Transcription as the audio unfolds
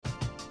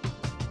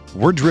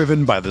We're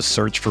driven by the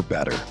search for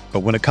better. But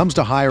when it comes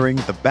to hiring,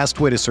 the best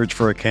way to search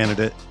for a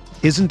candidate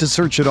isn't to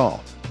search at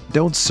all.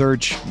 Don't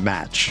search,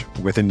 match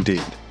with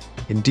Indeed.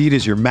 Indeed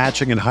is your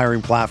matching and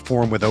hiring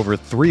platform with over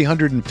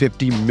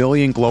 350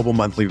 million global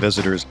monthly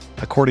visitors,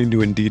 according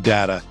to Indeed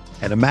data,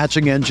 and a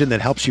matching engine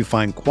that helps you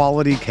find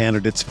quality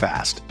candidates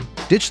fast.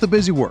 Ditch the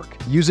busy work.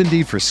 Use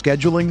Indeed for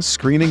scheduling,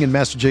 screening, and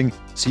messaging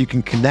so you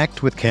can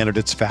connect with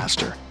candidates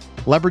faster.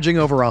 Leveraging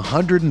over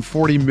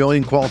 140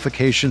 million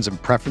qualifications and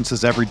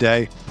preferences every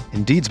day,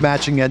 Indeed's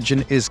matching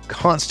engine is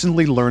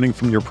constantly learning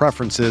from your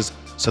preferences,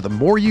 so the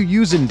more you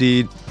use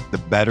Indeed, the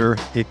better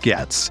it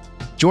gets.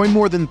 Join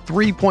more than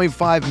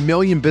 3.5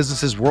 million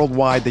businesses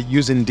worldwide that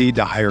use Indeed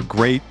to hire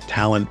great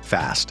talent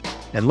fast.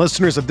 And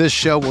listeners of this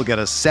show will get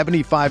a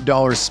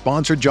 $75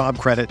 sponsored job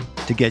credit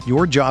to get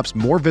your jobs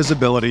more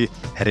visibility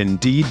at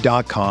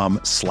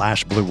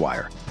Indeed.com/Blue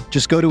Wire.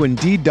 Just go to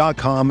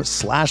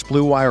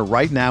Indeed.com/Blue Wire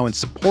right now and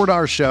support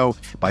our show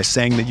by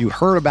saying that you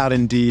heard about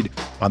Indeed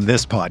on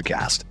this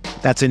podcast.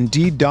 That's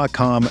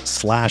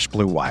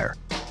Indeed.com/Blue Wire.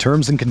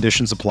 Terms and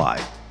conditions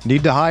apply.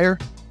 Need to hire?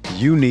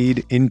 You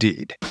need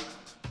Indeed.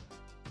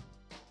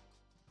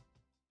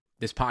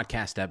 This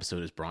podcast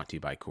episode is brought to you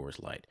by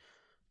Coors Light.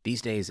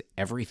 These days,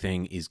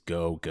 everything is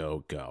go,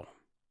 go, go.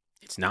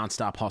 It's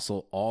nonstop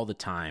hustle all the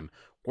time.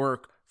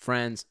 Work,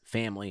 friends,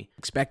 family.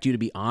 Expect you to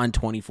be on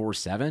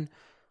 24/7?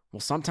 Well,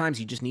 sometimes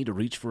you just need to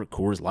reach for a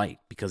Coors Light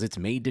because it's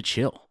made to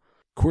chill.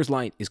 Coors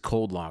Light is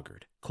cold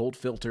lagered, cold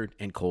filtered,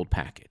 and cold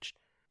packaged.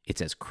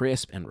 It's as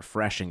crisp and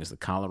refreshing as the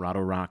Colorado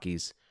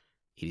Rockies.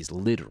 It is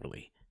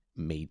literally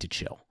made to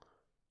chill.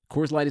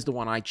 Coors Light is the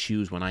one I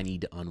choose when I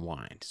need to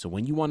unwind. So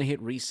when you want to hit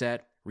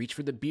reset, reach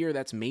for the beer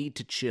that's made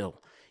to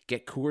chill.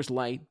 Get Coors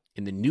Light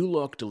in the new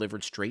look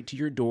delivered straight to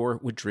your door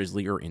with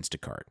Drizzly or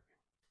Instacart.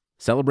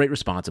 Celebrate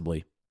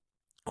responsibly.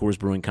 Coors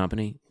Brewing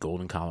Company,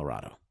 Golden,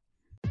 Colorado.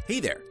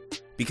 Hey there.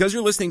 Because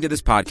you're listening to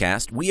this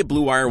podcast, we at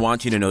Blue Wire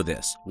want you to know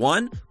this.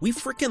 1, we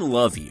freaking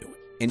love you.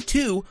 And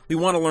 2, we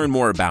want to learn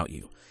more about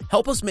you.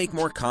 Help us make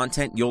more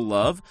content you'll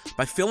love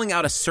by filling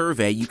out a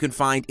survey you can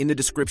find in the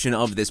description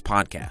of this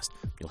podcast.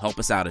 You'll help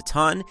us out a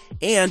ton,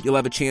 and you'll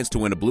have a chance to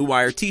win a Blue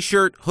Wire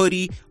t-shirt,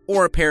 hoodie,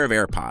 or a pair of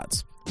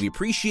AirPods. We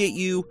appreciate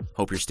you,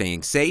 hope you're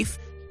staying safe,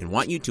 and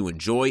want you to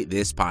enjoy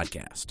this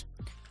podcast.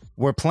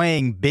 We're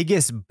playing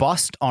Biggest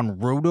Bust on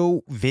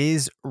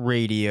RotoViz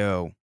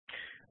Radio.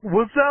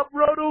 What's up,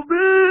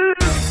 RotoViz?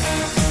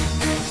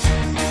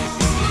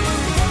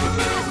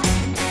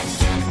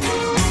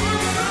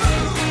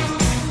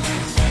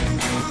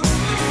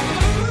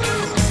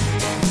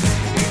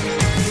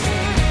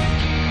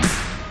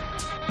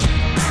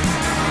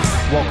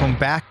 Welcome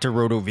back to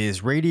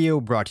RotoViz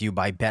Radio, brought to you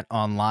by Bet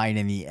Online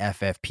and the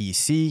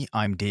FFPC.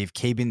 I'm Dave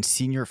Cabin,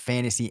 Senior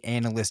Fantasy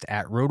Analyst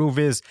at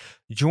RotoViz,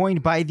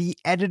 joined by the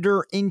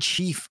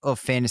Editor-in-Chief of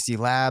Fantasy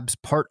Labs,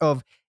 part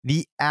of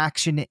the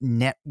Action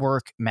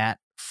Network, Matt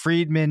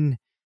Friedman.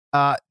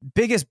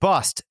 Biggest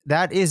Bust,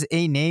 that is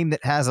a name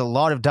that has a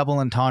lot of double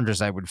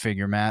entendres, I would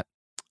figure, Matt.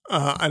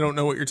 I don't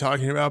know what you're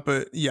talking about,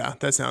 but yeah,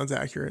 that sounds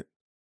accurate.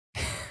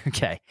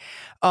 Okay.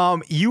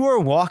 You are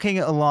walking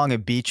along a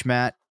beach,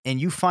 Matt, and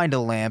you find a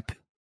lamp.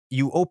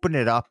 You open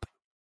it up.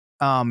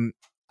 I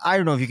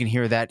don't know if you can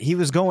hear that. He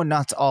was going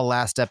nuts all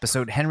last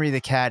episode. Henry the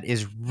cat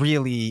is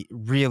really,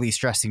 really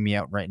stressing me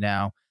out right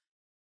now.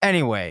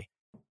 Anyway,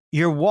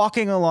 you're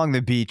walking along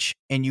the beach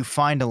and you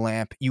find a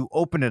lamp. You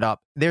open it up.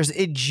 There's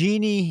a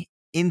genie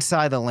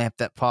inside the lamp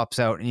that pops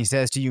out, and he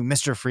says to you,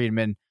 Mr.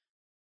 Friedman,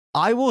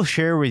 I will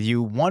share with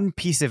you one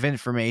piece of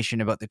information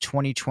about the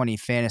 2020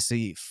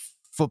 fantasy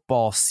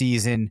football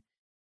season.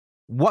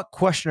 What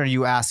question are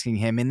you asking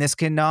him? And this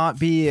cannot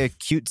be a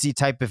cutesy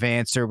type of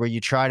answer where you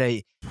try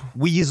to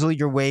weasel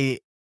your way,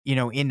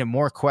 into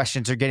more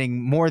questions or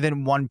getting more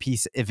than one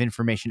piece of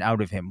information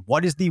out of him.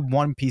 What is the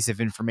one piece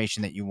of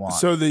information that you want?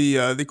 So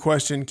the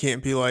question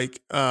can't be like,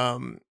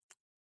 can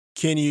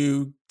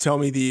you tell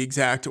me the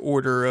exact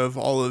order of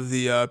all of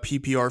the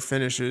PPR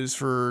finishes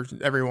for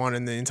everyone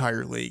in the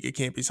entire league? It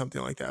can't be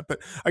something like that. But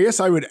I guess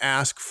I would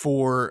ask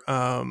for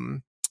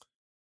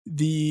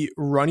the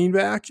running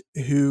back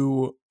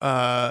who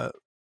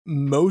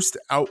most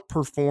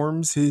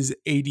outperforms his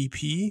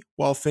ADP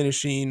while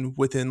finishing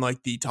within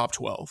like the top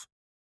 12.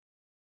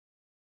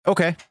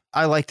 Okay.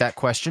 I like that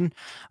question.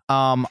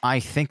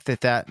 I think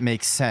that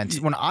makes sense.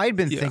 When I'd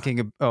been thinking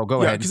of,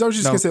 go ahead. Because I was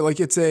just going to say,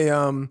 like, it's a,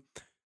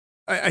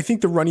 I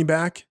think the running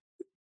back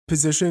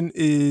position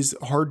is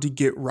hard to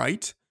get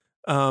right,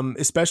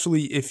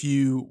 especially if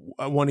you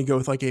want to go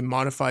with like a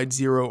modified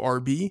 0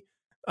 RB.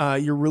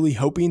 You're really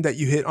hoping that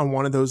you hit on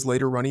one of those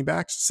later running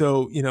backs.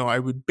 So, I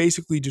would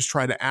basically just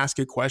try to ask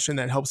a question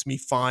that helps me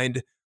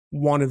find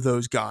one of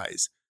those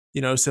guys.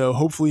 So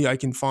hopefully I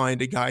can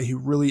find a guy who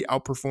really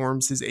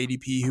outperforms his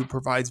ADP, who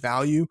provides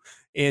value,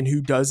 and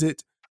who does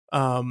it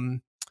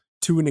to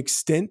an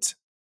extent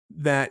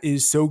that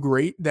is so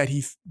great that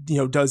he,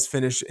 does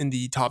finish in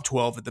the top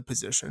 12 at the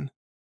position.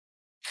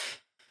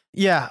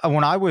 Yeah,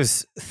 when I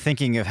was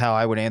thinking of how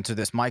I would answer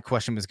this, my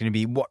question was going to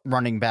be what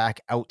running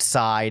back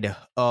outside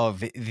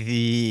of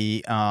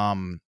the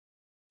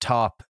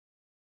top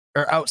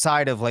or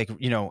outside of like,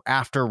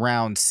 after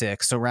round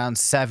 6, so round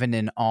 7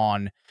 and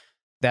on,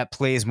 that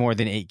plays more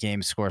than 8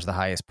 games scores the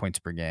highest points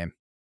per game.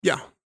 Yeah.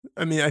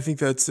 I mean, I think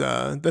that's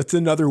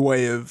another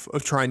way of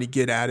trying to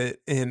get at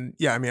it. And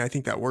yeah, I mean, I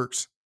think that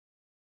works.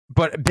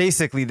 But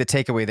basically the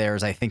takeaway there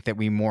is I think that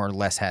we more or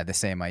less had the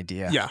same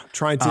idea. Yeah.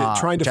 Trying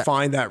to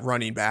find that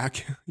running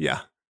back.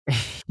 Yeah.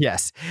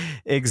 Yes,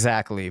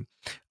 exactly.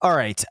 All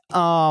right.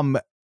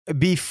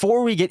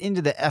 Before we get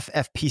into the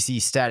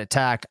FFPC stat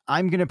attack,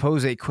 I'm going to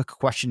pose a quick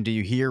question to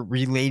you here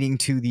relating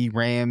to the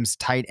Rams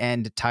tight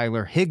end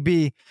Tyler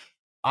Higbee.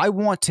 I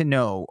want to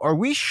know, are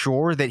we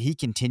sure that he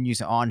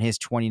continues on his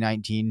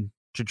 2019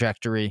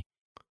 trajectory?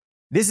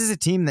 This is a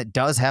team that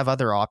does have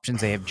other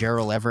options. They have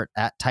Gerald Everett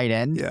at tight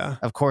end. Yeah.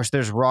 Of course,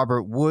 there's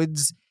Robert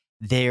Woods.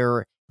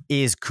 There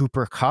is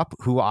Cooper Kupp,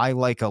 who I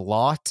like a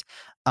lot.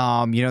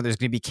 There's going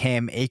to be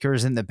Cam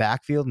Akers in the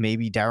backfield,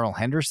 maybe Darrell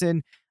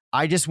Henderson.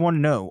 I just want to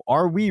know,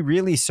 are we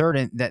really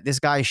certain that this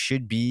guy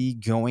should be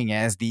going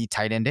as the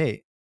tight end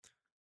 8?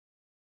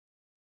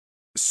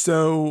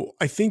 So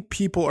I think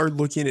people are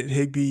looking at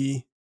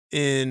Higbee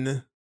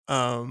in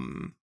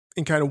kind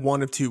of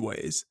one of two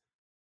ways.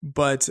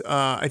 But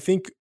I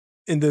think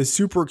in the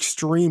super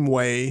extreme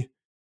way,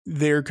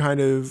 they're kind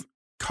of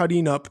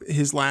cutting up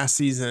his last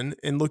season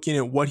and looking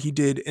at what he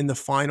did in the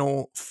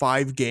final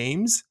 5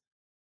 games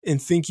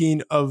and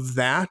thinking of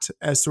that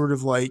as sort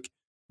of like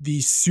the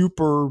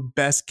super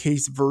best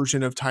case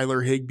version of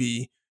Tyler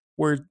Higbee,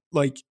 where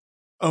like,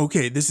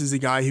 okay, this is a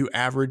guy who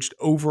averaged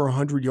over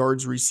 100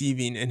 yards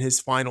receiving in his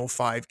final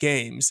 5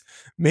 games.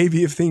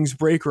 Maybe if things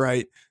break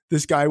right,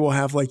 this guy will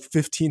have like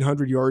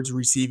 1,500 yards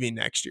receiving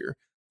next year.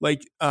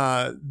 Like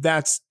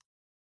that's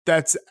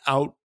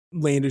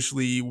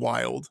outlandishly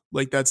wild.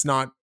 Like that's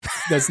not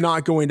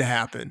going to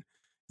happen.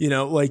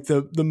 Like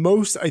the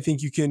most I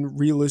think you can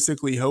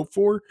realistically hope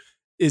for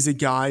is a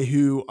guy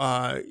who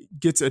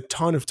gets a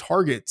ton of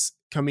targets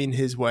coming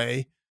his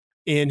way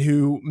and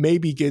who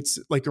maybe gets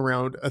like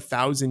around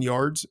 1,000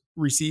 yards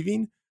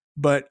receiving.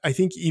 But I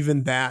think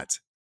even that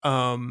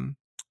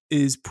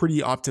is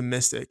pretty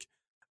optimistic.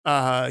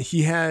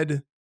 He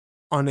had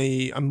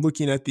I'm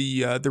looking at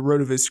the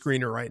RotoViz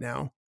screener right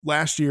now.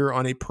 Last year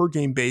on a per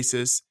game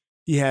basis,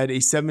 he had a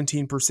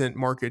 17%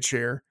 market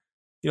share.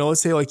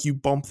 Let's say like you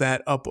bump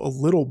that up a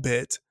little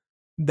bit,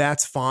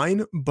 that's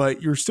fine,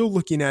 but you're still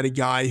looking at a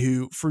guy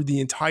who for the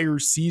entire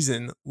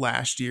season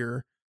last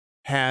year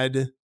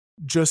had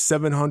just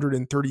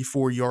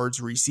 734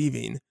 yards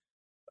receiving.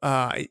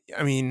 I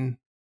mean,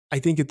 I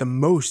think at the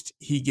most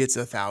he gets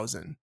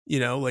 1,000,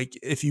 like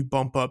if you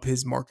bump up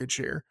his market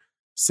share.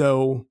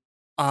 So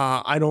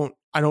I don't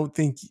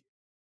think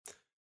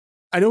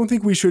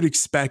we should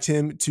expect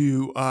him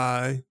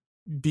to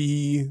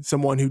be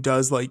someone who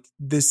does like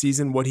this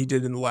season what he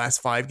did in the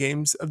last 5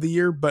 games of the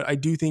year, but I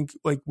do think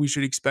like we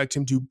should expect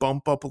him to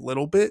bump up a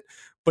little bit,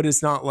 but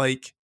it's not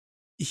like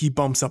he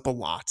bumps up a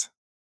lot.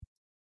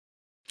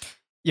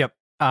 Yep.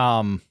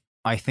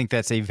 I think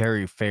that's a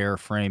very fair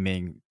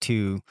framing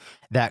to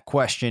that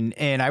question.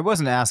 And I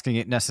wasn't asking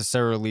it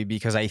necessarily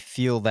because I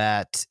feel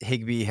that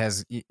Higbee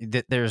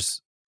that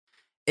there's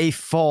a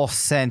false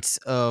sense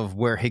of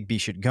where Higbee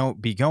should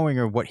be going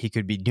or what he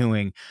could be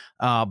doing.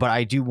 But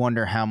I do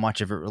wonder how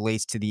much of it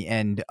relates to the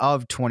end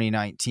of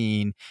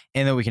 2019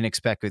 and that we can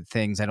expect good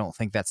things. I don't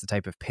think that's the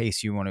type of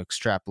pace you want to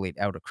extrapolate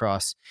out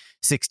across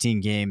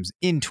 16 games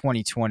in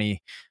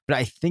 2020. But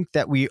I think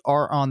that we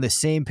are on the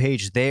same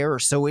page there.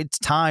 So it's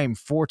time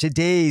for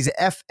today's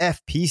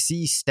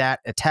FFPC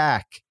stat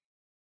attack.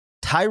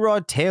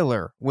 Tyrod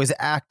Taylor was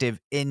active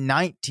in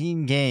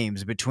 19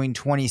 games between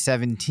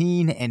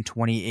 2017 and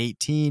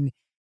 2018.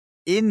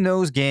 In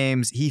those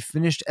games, he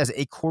finished as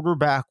a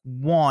quarterback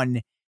 1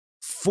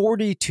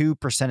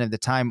 42% of the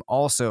time.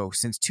 Also,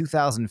 since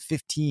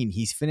 2015,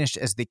 he's finished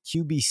as the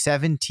QB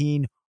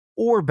 17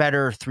 or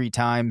better 3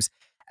 times.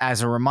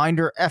 As a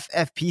reminder,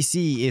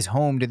 FFPC is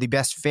home to the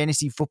best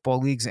fantasy football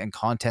leagues and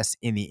contests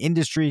in the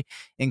industry,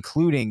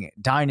 including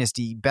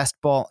Dynasty, Best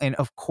Ball, and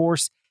of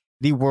course,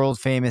 the world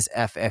famous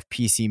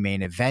FFPC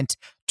main event.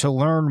 To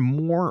learn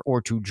more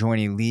or to join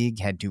a league,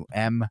 head to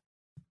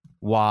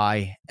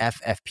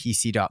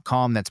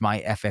myffpc.com. That's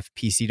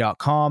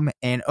myffpc.com.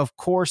 And of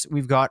course,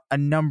 we've got a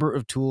number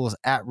of tools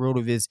at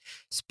RotoViz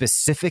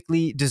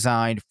specifically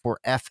designed for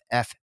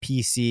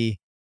FFPC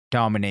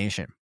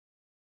domination.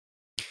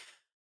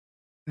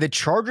 The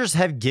Chargers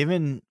have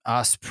given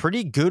us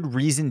pretty good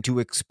reason to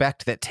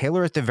expect that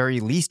Taylor, at the very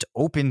least,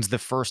 opens the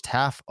first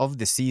half of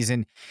the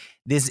season.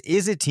 This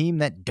is a team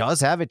that does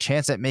have a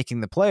chance at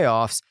making the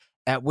playoffs,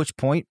 at which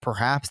point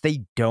perhaps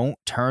they don't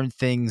turn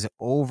things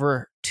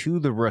over to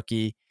the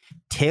rookie.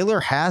 Taylor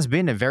has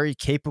been a very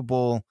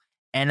capable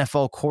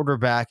NFL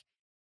quarterback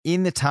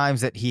in the times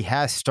that he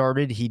has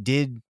started. He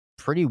did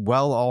pretty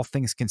well, all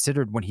things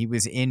considered, when he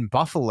was in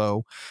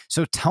Buffalo.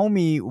 So tell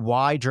me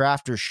why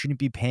drafters shouldn't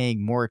be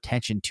paying more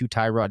attention to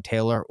Tyrod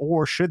Taylor,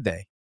 or should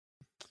they?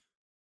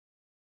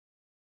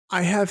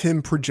 I have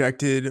him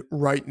projected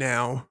right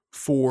now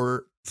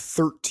for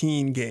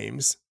 13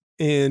 games,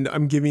 and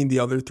I'm giving the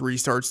other 3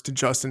 starts to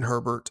Justin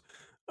Herbert.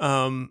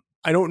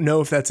 I don't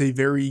know if that's a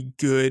very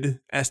good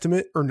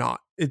estimate or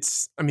not.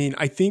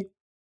 I think,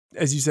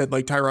 as you said,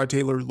 like Tyrod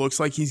Taylor looks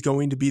like he's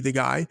going to be the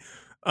guy.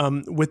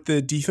 With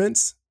the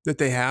defense that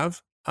they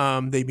have,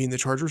 they being the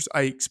Chargers,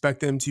 I expect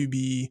them to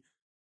be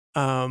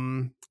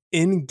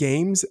in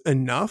games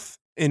enough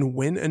and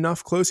win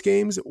enough close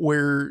games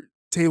where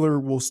Taylor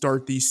will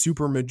start the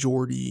super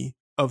majority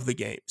of the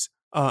games,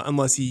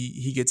 unless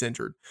he gets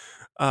injured.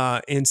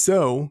 And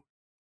so,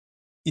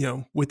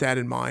 with that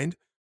in mind,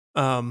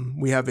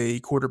 we have a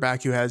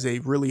quarterback who has a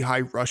really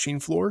high rushing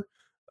floor,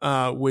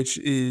 which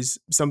is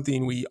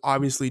something we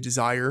obviously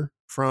desire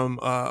from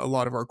a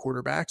lot of our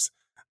quarterbacks.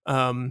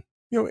 A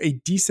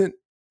decent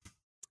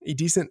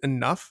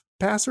enough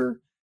passer,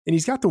 and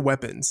he's got the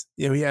weapons.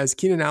 He has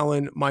Keenan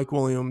Allen, Mike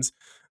Williams,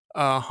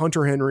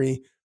 Hunter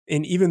Henry,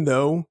 and even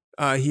though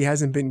he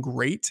hasn't been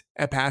great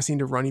at passing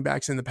to running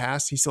backs in the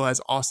past, he still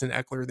has Austin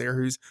Eckler there,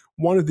 who's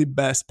one of the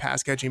best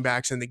pass catching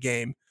backs in the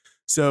game.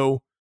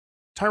 So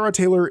Tyrod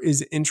Taylor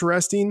is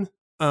interesting.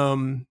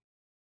 I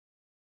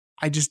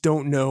just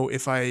don't know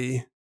if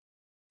I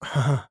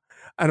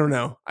don't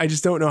know. I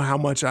just don't know how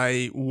much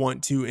I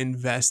want to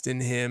invest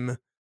in him.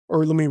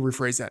 Or let me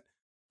rephrase that.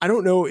 I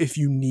don't know if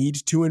you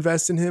need to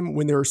invest in him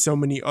when there are so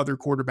many other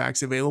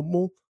quarterbacks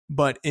available,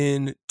 but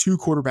in 2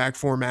 quarterback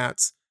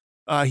formats,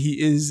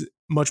 he is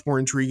much more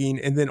intriguing.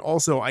 And then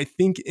also, I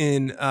think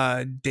in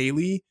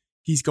daily,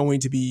 he's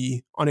going to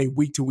be on a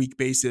week-to-week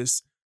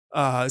basis,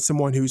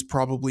 someone who's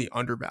probably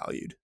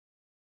undervalued.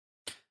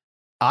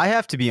 I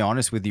have to be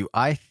honest with you.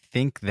 I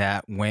think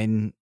that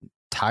when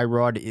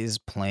Tyrod is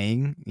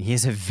playing, he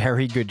has a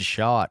very good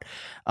shot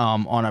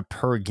on a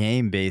per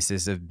game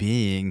basis of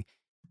being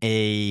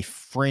a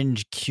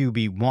fringe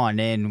QB1.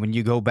 And when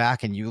you go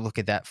back and you look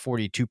at that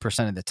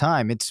 42% of the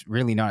time, it's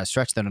really not a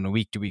stretch that on a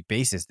week-to-week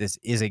basis, this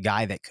is a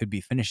guy that could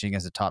be finishing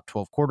as a top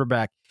 12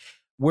 quarterback.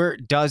 Where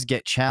it does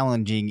get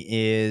challenging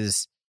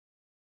is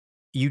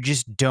you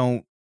just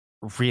don't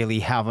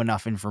really have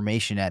enough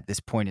information at this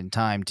point in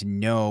time to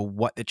know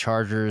what the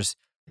Chargers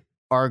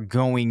are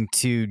going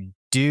to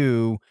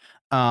do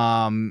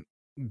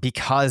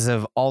because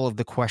of all of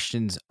the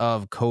questions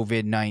of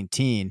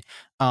COVID-19.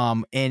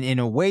 And in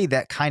a way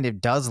that kind of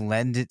does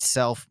lend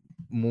itself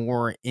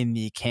more in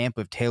the camp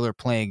of Taylor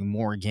playing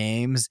more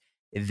games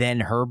than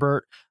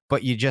Herbert,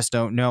 but you just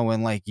don't know.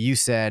 And like you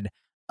said,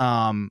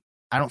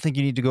 I don't think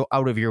you need to go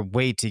out of your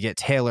way to get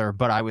Taylor,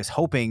 but I was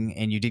hoping,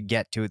 and you did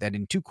get to it, that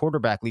in 2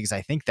 quarterback leagues,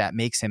 I think that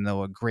makes him,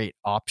 though, a great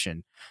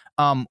option.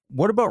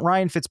 What about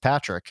Ryan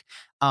Fitzpatrick?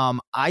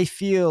 I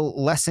feel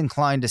less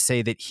inclined to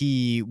say that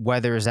he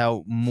weathers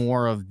out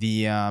more of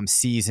the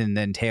season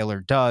than Taylor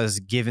does,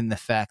 given the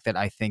fact that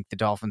I think the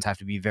Dolphins have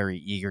to be very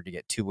eager to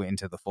get Tua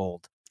into the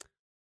fold.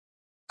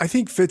 I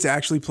think Fitz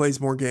actually plays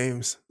more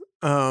games.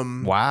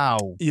 Wow.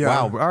 Yeah.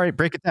 Wow. All right,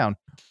 break it down.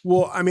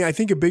 Well, I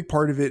think a big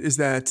part of it is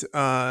that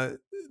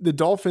the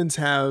Dolphins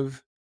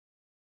have,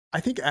 I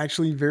think,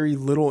 actually very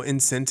little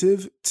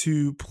incentive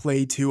to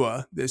play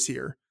Tua this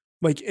year.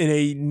 Like in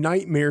a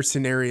nightmare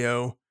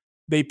scenario,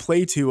 they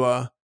play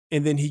Tua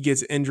and then he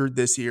gets injured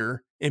this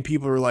year, and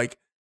people are like,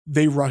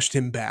 they rushed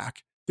him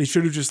back. They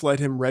should have just let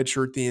him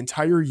redshirt the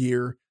entire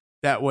year.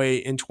 That way,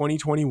 in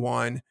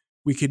 2021,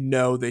 we could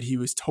know that he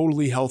was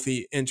totally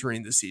healthy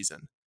entering the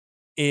season.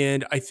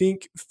 And I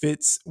think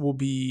Fitz will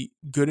be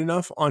good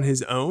enough on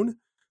his own.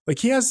 Like,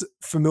 he has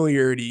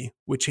familiarity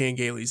with Chan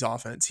Gailey's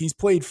offense. He's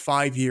played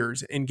 5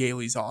 years in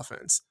Gailey's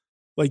offense.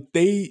 Like,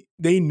 they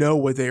know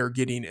what they are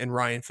getting in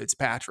Ryan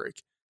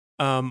Fitzpatrick.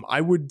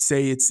 I would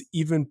say it's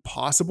even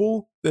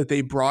possible that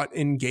they brought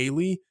in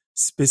Gailey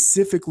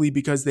specifically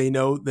because they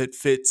know that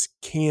Fitz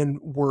can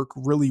work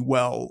really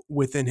well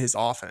within his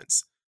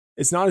offense.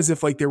 It's not as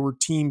if like there were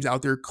teams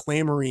out there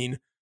clamoring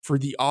for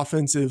the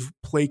offensive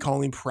play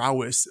calling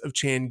prowess of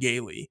Chan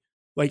Gailey.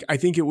 Like, I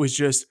think it was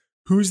just,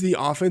 who's the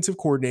offensive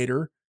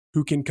coordinator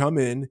who can come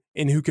in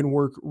and who can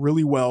work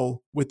really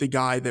well with the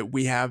guy that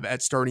we have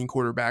at starting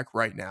quarterback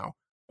right now.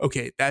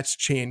 Okay, that's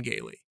Chan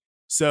Gailey.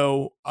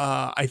 So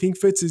I think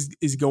Fitz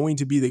is going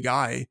to be the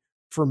guy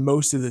for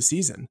most of the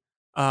season.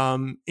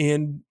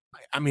 And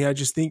I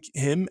just think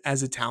him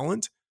as a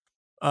talent,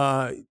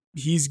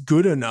 he's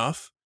good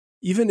enough.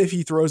 Even if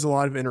he throws a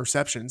lot of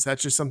interceptions,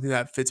 that's just something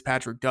that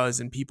Fitzpatrick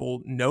does, and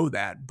people know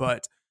that.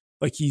 But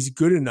like, he's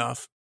good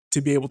enough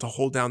to be able to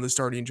hold down the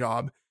starting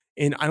job.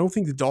 And I don't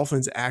think the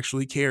Dolphins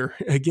actually care,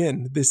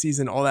 again, this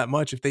season all that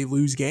much if they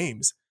lose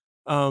games.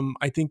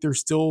 I think they're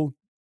still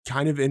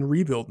kind of in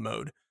rebuild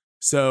mode.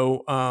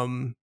 So,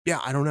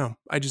 yeah, I don't know.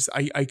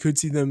 I could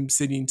see them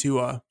sitting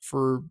Tua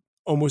for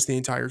almost the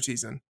entire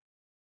season.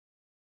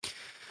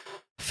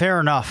 Fair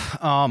enough.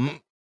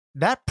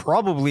 That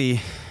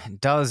probably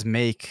does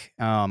make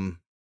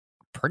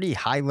pretty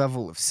high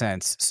level of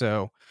sense.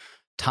 So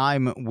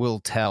time will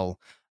tell.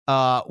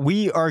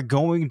 We are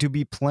going to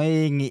be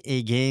playing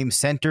a game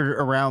centered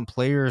around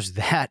players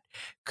that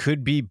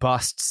could be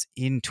busts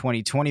in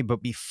 2020.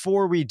 But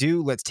before we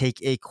do, let's take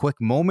a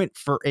quick moment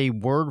for a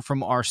word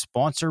from our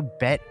sponsor,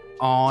 Bet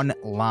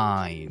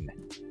Online.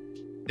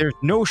 There's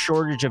no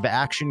shortage of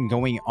action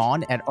going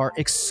on at our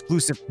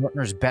exclusive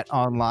partners,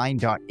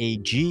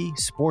 betonline.ag.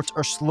 Sports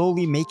are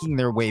slowly making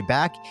their way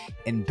back,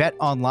 and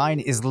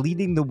BetOnline is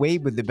leading the way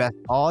with the best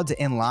odds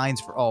and lines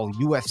for all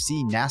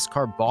UFC,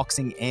 NASCAR,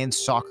 boxing, and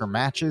soccer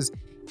matches.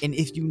 And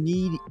if you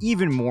need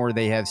even more,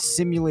 they have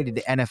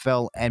simulated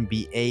NFL,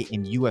 NBA,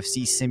 and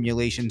UFC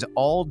simulations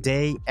all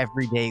day,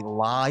 every day,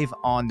 live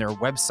on their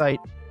website.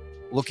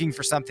 Looking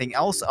for something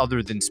else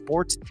other than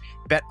sports?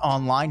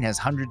 BetOnline has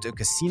hundreds of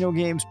casino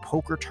games,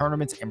 poker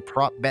tournaments, and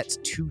prop bets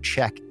to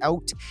check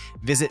out.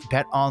 Visit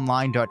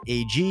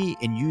betonline.ag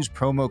and use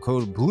promo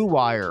code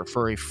BlueWire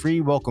for a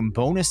free welcome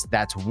bonus.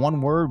 That's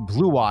one word,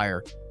 BlueWire.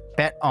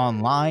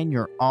 BetOnline,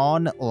 your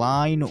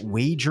online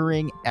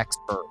wagering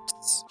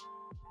experts.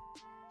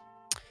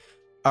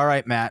 All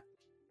right, Matt.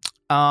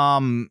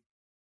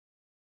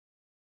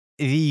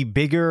 The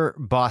bigger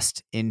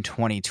bust in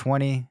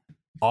 2020,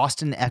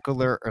 Austin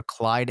Ekeler or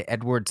Clyde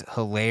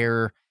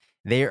Edwards-Helaire,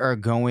 they are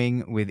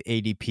going with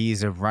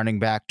ADPs of running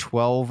back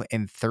 12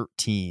 and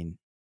 13.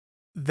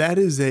 That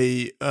is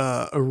a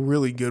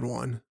really good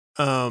one.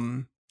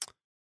 I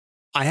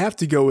have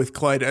to go with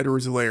Clyde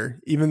Edwards-Helaire,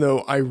 even though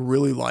I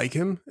really like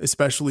him,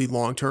 especially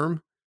long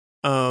term.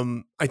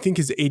 I think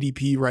his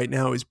ADP right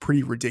now is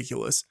pretty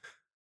ridiculous.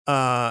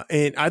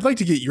 And I'd like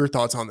to get your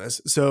thoughts on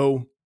this.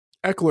 So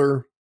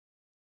Ekeler,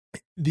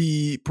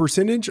 the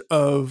percentage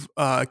of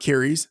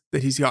carries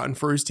that he's gotten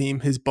for his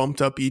team has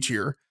bumped up each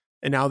year.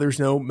 And now there's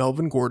no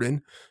Melvin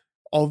Gordon.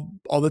 All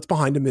that's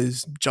behind him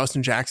is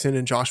Justin Jackson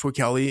and Joshua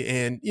Kelly.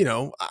 And, you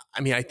know,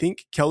 I mean, I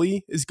think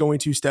Kelly is going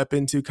to step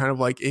into kind of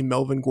like a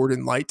Melvin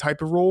Gordon light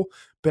type of role,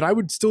 but I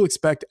would still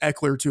expect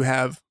Ekeler to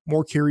have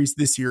more carries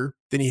this year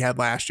than he had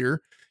last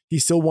year.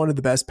 He's still one of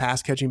the best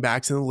pass catching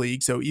backs in the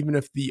league. So even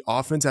if the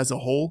offense as a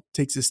whole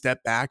takes a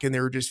step back and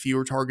there are just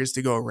fewer targets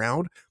to go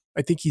around,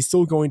 I think he's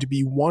still going to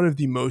be one of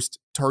the most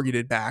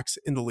targeted backs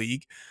in the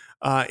league.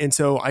 And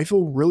so I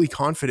feel really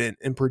confident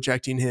in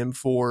projecting him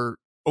for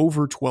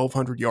over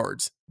 1,200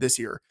 yards this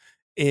year.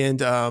 And,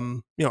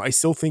 you know, I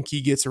still think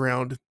he gets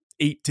around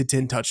 8 to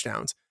 10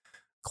 touchdowns.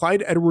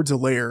 Clyde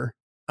Edwards-Helaire,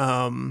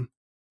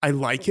 I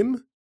like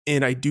him.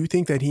 And I do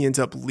think that he ends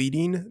up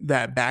leading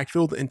that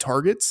backfield in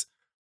targets.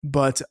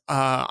 But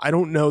I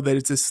don't know that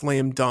it's a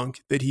slam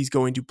dunk that he's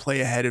going to play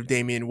ahead of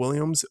Damian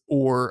Williams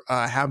or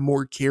have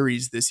more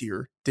carries this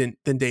year than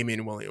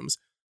Damian Williams.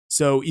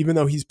 So even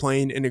though he's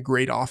playing in a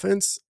great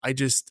offense, I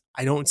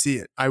don't see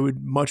it. I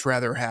would much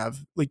rather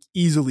have,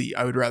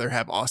 I would rather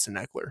have Austin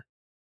Ekeler.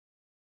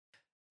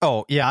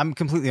 Oh yeah, I'm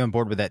completely on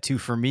board with that too.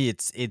 For me,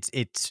 it's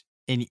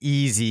an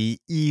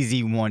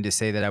easy one to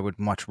say that I would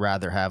much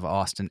rather have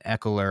Austin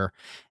Ekeler.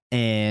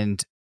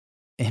 And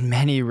in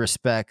many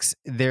respects,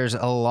 there's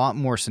a lot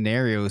more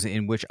scenarios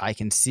in which I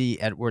can see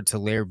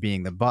Edwards-Helaire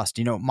being the bust.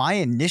 You know, my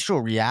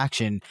initial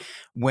reaction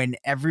when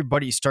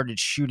everybody started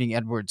shooting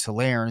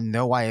Edwards-Helaire, and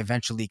though I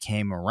eventually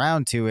came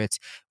around to it,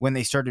 when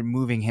they started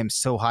moving him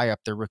so high up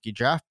the rookie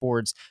draft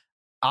boards,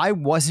 I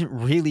wasn't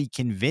really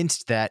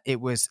convinced that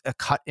it was a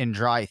cut and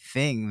dry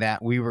thing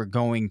that we were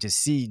going to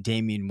see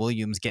Damian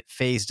Williams get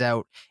phased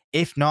out,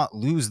 if not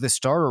lose the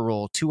starter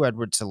role to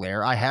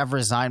Edwards-Helaire. I have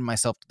resigned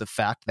myself to the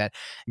fact that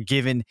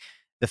given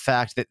the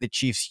fact that the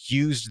Chiefs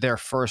used their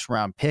first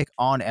round pick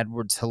on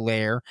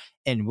Edwards-Helaire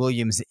and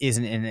Williams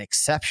isn't an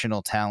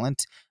exceptional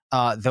talent,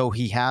 though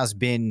he has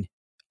been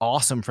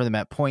awesome for them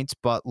at points,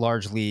 but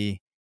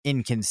largely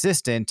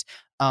inconsistent.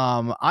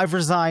 I've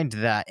resigned to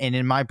that. And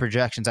in my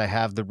projections, I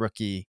have the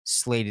rookie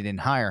slated in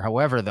higher.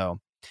 However,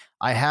 though,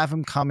 I have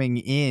him coming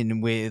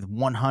in with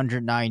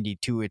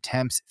 192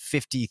 attempts,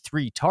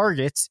 53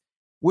 targets,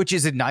 which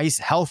is a nice,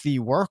 healthy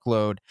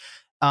workload.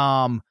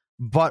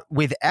 But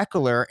with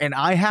Ekeler, and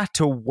I had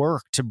to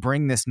work to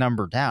bring this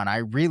number down. I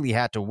really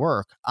had to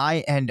work. I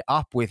end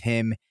up with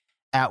him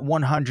at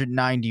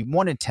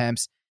 191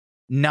 attempts,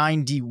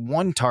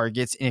 91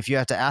 targets. And if you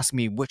have to ask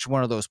me which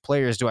one of those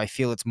players do I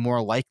feel it's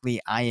more likely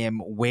I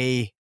am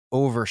way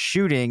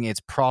overshooting,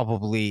 it's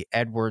probably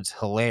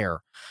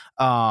Edwards-Helaire.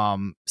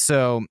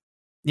 So,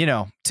 you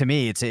know, to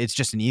me, it's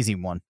just an easy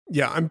one.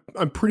 Yeah,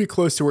 I'm pretty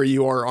close to where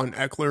you are on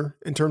Ekeler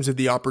in terms of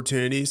the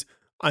opportunities.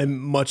 I'm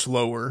much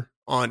lower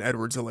on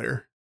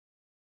Edwards-Helaire.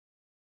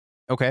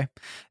 Okay,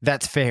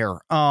 that's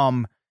fair.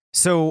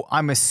 So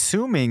I'm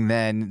assuming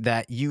then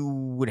that you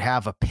would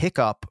have a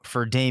pickup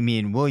for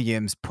Damian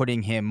Williams,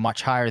 putting him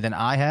much higher than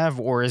I have,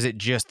 or is it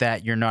just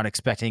that you're not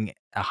expecting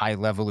a high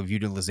level of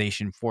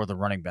utilization for the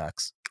running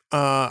backs?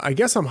 I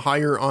guess I'm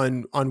higher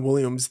on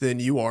Williams than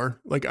you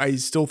are. Like, I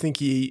still think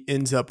he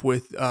ends up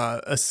with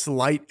a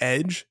slight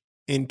edge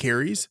in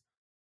carries.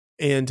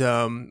 And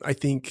I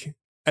think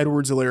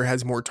Edwards-Helaire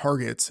has more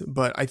targets,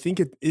 but I think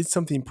it is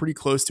something pretty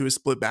close to a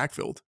split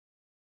backfield.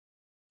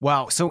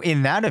 Wow. So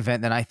in that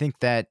event, then I think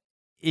that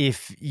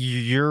if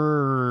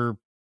your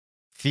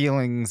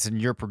feelings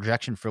and your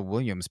projection for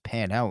Williams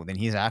pan out, then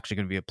he's actually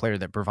going to be a player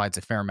that provides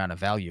a fair amount of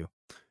value.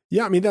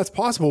 Yeah, I mean, that's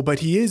possible, but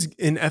he is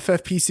in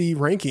FFPC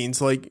rankings.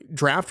 Like,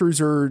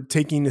 drafters are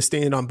taking a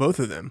stand on both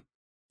of them.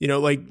 You know,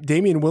 like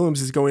Damian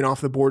Williams is going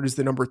off the board as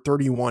the number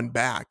 31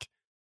 back.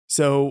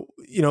 So,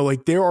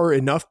 like there are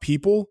enough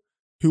people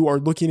who are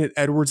looking at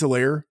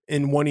Edwards-Helaire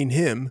and wanting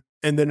him,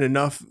 and then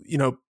enough,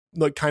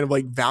 like kind of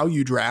like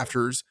value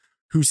drafters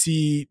who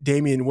see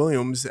Damian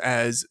Williams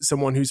as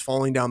someone who's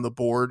falling down the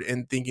board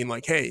and thinking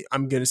like, hey,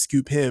 I'm going to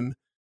scoop him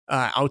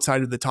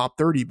outside of the top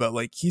 30, but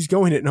like he's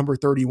going at number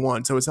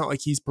 31. So it's not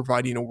like he's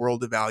providing a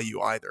world of value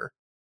either.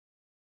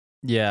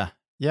 Yeah,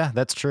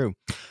 that's true.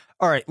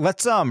 All right,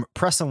 let's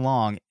press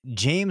along.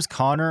 James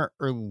Conner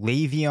or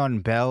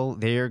Le'Veon Bell,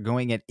 they're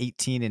going at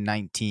 18 and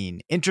 19.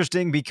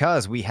 Interesting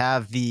because we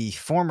have the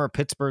former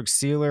Pittsburgh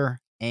Steeler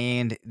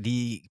and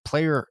the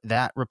player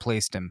that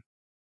replaced him.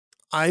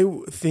 I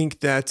think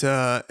that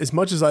as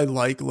much as I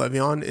like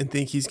Le'Veon and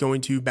think he's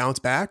going to bounce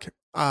back,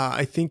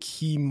 I think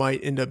he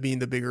might end up being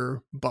the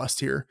bigger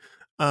bust here.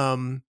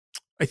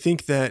 I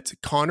think that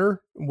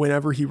Conner,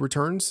 whenever he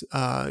returns,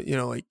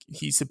 like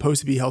he's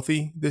supposed to be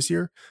healthy this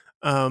year.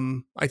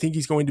 I think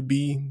he's going to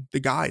be the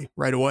guy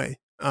right away.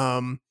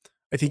 I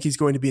think he's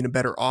going to be in a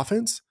better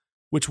offense,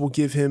 which will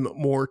give him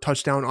more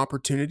touchdown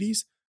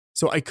opportunities.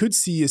 So I could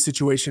see a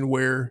situation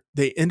where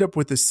they end up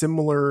with a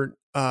similar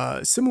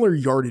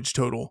yardage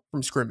total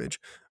from scrimmage,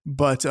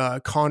 but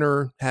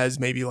Conner has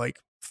maybe like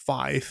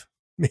 5,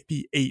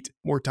 maybe 8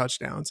 more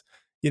touchdowns.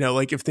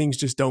 Like if things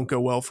just don't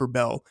go well for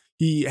Bell.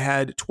 He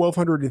had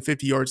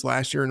 1,250 yards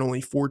last year and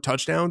only 4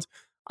 touchdowns.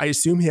 I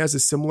assume he has a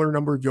similar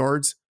number of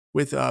yards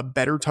with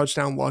better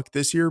touchdown luck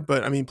this year.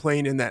 But I mean,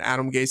 playing in that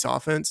Adam Gase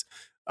offense,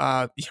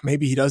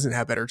 maybe he doesn't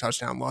have better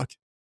touchdown luck.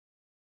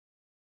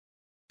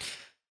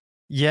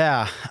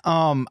 Yeah,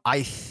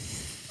 I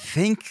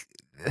think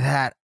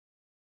that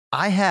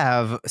I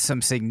have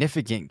some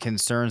significant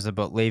concerns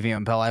about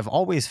Le'Veon Bell. I've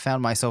always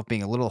found myself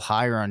being a little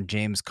higher on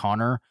James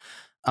Conner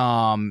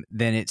than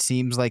it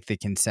seems like the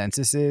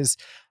consensus is.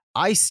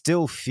 I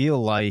still feel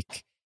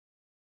like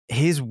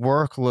his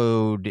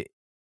workload,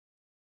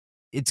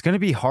 it's going to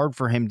be hard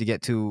for him to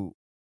get to,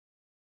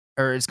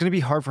 or it's going to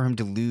be hard for him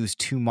to lose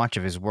too much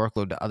of his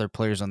workload to other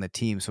players on the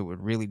team. So it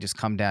would really just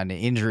come down to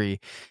injury.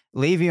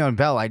 Le'Veon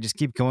Bell, I just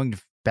keep going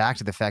back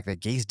to the fact that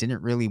Gase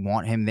didn't really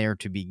want him there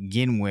to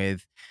begin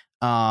with.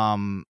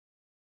 And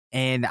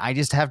I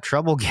just have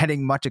trouble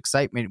getting much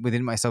excitement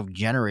within myself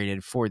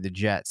generated for the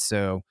Jets.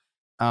 So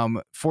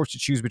forced to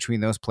choose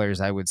between those players,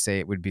 I would say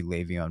it would be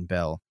Le'Veon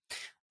Bell.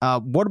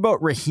 What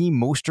about Raheem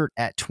Mostert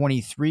at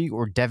 23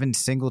 or Devin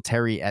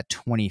Singletary at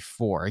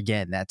 24?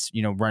 Again, that's,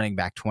 running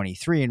back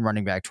 23 and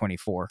running back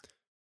 24.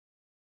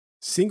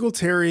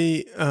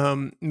 Singletary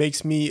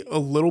makes me a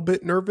little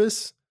bit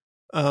nervous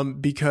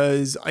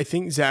because I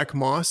think Zach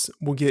Moss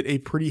will get a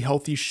pretty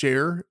healthy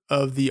share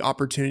of the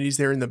opportunities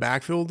there in the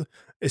backfield,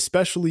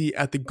 especially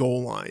at the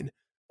goal line.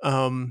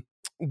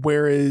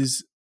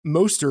 Whereas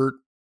Mostert,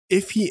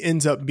 if he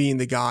ends up being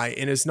the guy,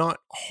 and it's not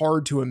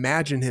hard to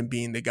imagine him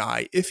being the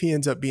guy, if he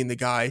ends up being the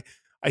guy,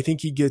 I think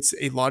he gets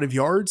a lot of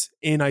yards,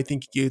 and I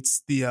think he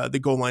gets the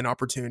goal line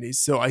opportunities.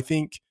 So I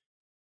think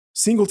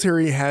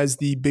Singletary has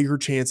the bigger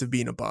chance of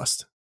being a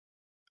bust.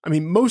 I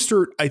mean,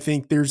 Mostert, I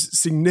think there's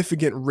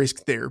significant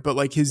risk there, but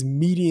like his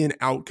median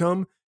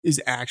outcome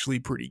is actually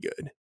pretty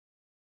good.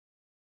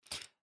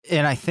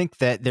 And I think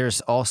that there's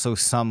also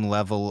some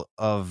level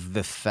of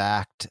the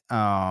fact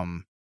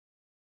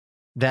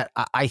that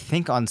I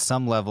think on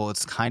some level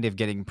it's kind of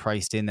getting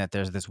priced in that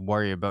there's this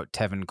worry about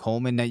Tevin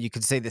Coleman. Now, you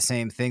could say the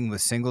same thing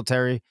with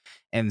Singletary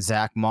and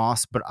Zach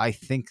Moss, but I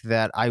think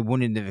that I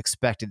wouldn't have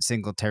expected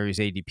Singletary's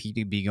ADP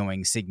to be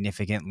going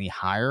significantly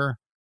higher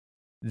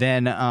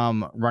than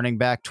running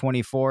back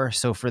 24.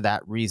 So for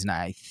that reason,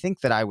 I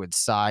think that I would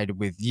side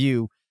with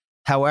you.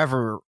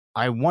 However,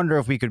 I wonder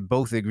if we could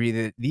both agree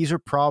that these are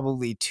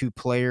probably two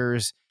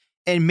players,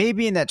 and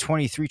maybe in that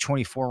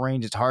 23-24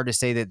 range, it's hard to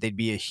say that they'd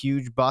be a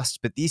huge bust,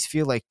 but these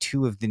feel like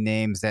two of the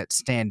names that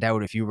stand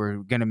out if you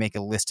were going to make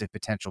a list of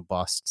potential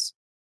busts.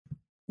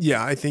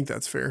 Yeah, I think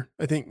that's fair.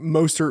 I think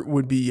Mostert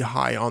would be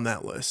high on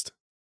that list.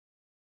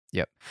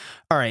 Yep.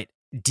 All right.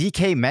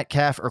 DK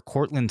Metcalf or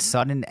Courtland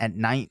Sutton at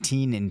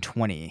 19 and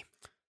 20?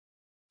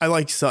 I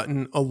like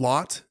Sutton a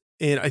lot,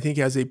 and I think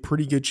he has a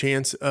pretty good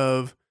chance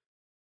of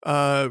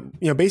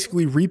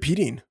basically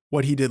repeating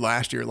what he did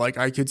last year. Like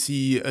I could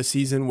see a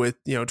season with,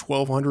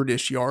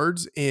 1,200-ish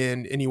yards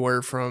and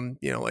anywhere from,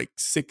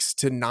 6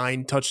 to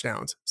 9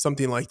 touchdowns,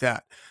 something like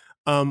that.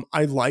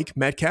 I like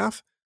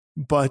Metcalf,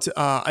 but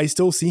I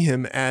still see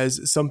him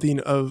as something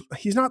of,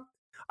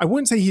 I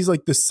wouldn't say he's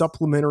like the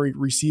supplementary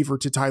receiver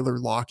to Tyler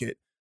Lockett,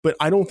 but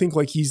I don't think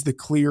like he's the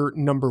clear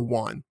number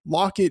one.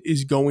 Lockett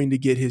is going to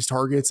get his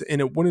targets,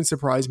 and it wouldn't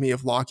surprise me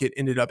if Lockett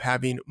ended up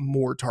having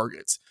more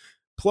targets.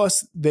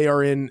 Plus, they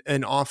are in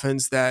an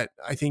offense that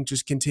I think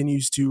just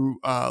continues to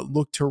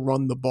look to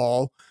run the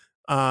ball.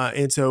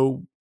 And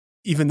so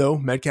even though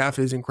Metcalf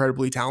is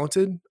incredibly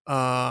talented,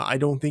 I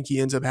don't think he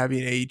ends up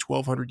having a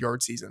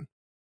 1,200-yard season.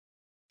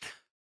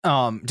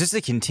 Just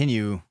to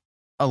continue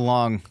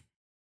along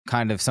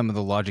kind of some of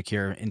the logic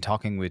here in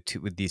talking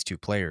with these two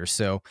players.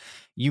 So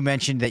you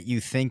mentioned that you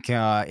think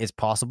it's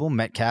possible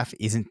Metcalf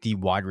isn't the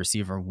wide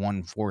receiver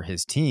one for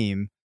his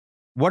team.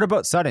 What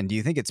about Sutton? Do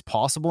you think it's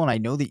possible? And I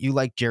know that you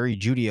like Jerry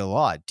Jeudy a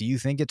lot. Do you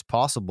think it's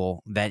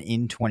possible that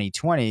in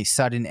 2020,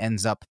 Sutton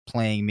ends up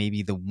playing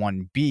maybe the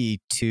 1B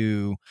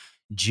to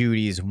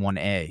Judy's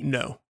 1A?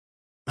 No.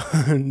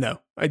 No,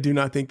 I do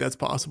not think that's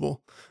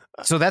possible.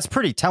 So that's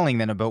pretty telling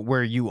then about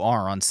where you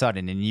are on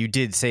Sutton. And you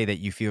did say that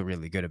you feel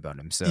really good about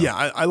him. So yeah,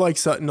 I like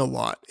Sutton a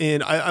lot.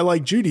 And I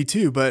like Jeudy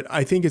too, but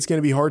I think it's going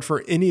to be hard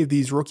for any of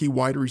these rookie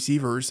wide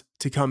receivers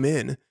to come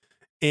in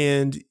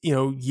and,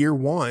 year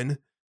one,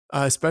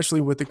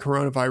 especially with the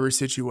coronavirus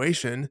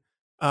situation,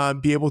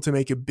 be able to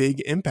make a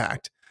big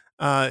impact,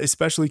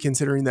 especially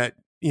considering that,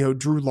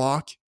 Drew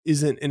Lock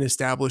isn't an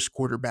established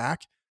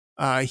quarterback.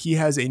 He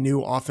has a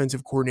new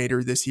offensive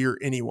coordinator this year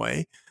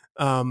anyway.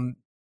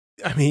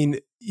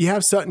 You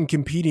have Sutton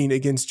competing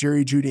against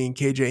Jerry Jeudy and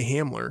KJ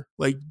Hamler.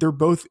 Like, they're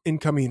both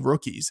incoming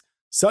rookies.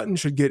 Sutton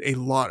should get a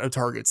lot of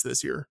targets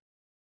this year.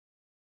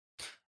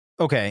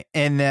 Okay.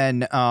 And then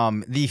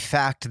the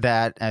fact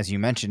that, as you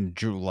mentioned,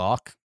 Drew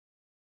Lock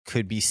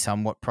could be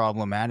somewhat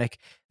problematic.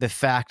 The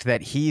fact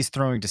that he's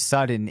throwing to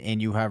Sutton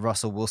and you have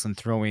Russell Wilson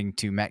throwing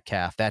to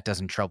Metcalf, that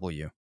doesn't trouble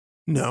you.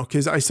 No,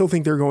 because I still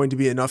think there are going to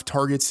be enough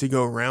targets to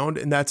go around,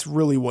 and that's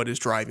really what is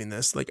driving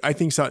this. Like, I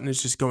think Sutton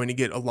is just going to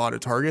get a lot of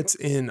targets,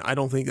 and I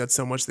don't think that's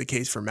so much the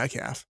case for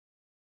Metcalf.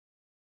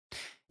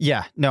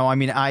 Yeah, no,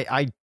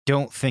 I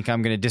don't think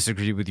I'm going to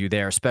disagree with you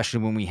there,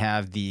 especially when we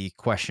have the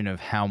question of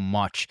how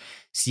much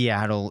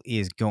Seattle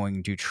is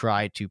going to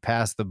try to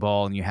pass the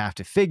ball. And you have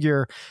to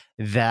figure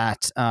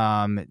that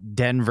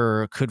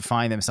Denver could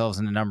find themselves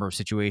in a number of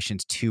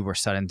situations too, where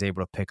Sutton's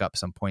able to pick up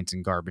some points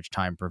in garbage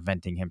time,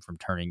 preventing him from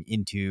turning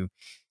into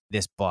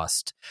this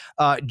bust.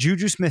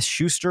 Juju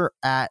Smith-Schuster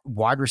at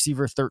wide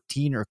receiver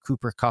 13 or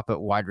Cooper Kupp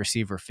at wide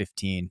receiver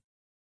 15?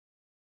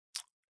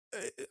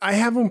 I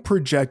have them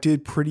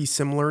projected pretty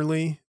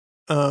similarly.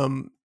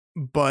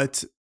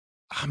 But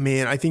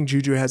man, I think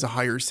Juju has a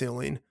higher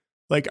ceiling.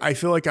 Like, I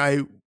feel like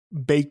I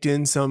baked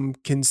in some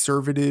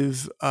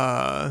conservative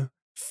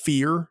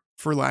fear,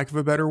 for lack of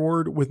a better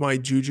word, with my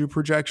Juju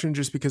projection,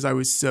 just because I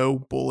was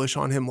so bullish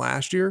on him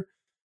last year.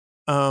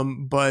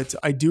 But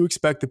I do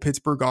expect the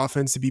Pittsburgh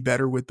offense to be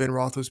better with Ben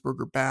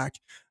Roethlisberger back.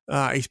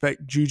 I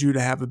expect Juju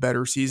to have a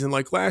better season.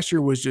 Like, last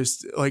year was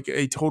just like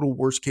a total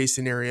worst case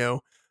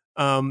scenario.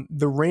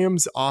 The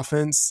Rams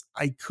offense,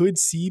 I could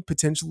see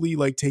potentially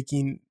like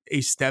taking a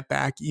step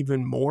back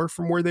even more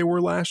from where they were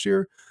last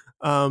year.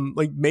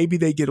 Like, maybe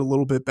they get a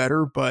little bit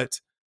better,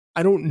 but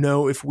I don't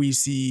know if we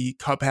see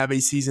Kupp have a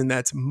season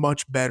that's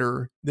much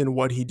better than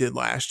what he did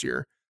last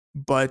year.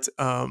 But,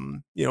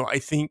 I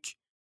think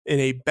in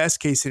a best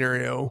case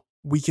scenario,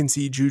 we can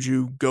see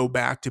Juju go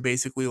back to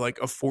basically like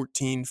a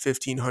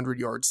 1,500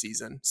 yard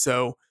season.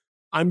 So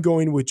I'm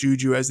going with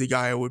Juju as the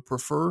guy I would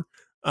prefer.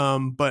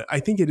 But I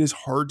think it is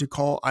hard to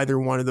call either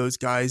one of those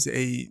guys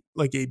a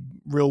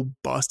real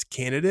bust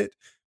candidate,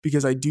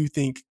 because I do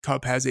think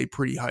Kupp has a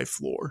pretty high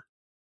floor.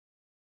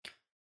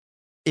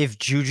 If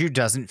Juju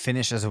doesn't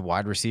finish as a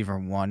wide receiver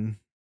 1,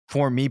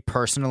 for me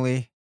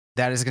personally,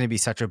 that is going to be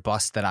such a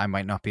bust that I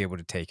might not be able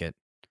to take it.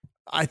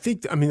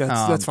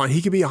 That's fine.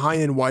 He could be a high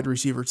end wide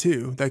receiver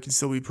too. That could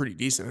still be pretty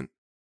decent.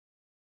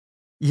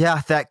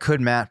 Yeah, that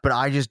could, Matt, but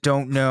I just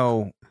don't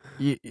know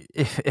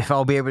if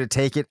I'll be able to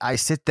take it. I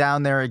sit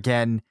down there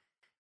again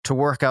to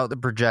work out the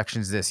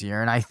projections this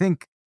year. And I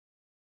think,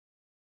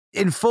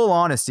 in full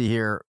honesty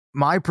here,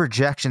 my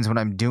projections, when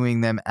I'm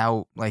doing them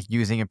out, like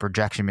using a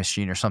projection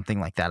machine or something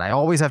like that, I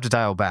always have to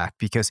dial back,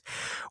 because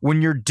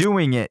when you're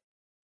doing it,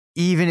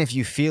 even if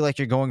you feel like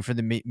you're going for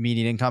the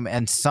median income,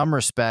 in some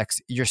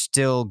respects, you're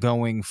still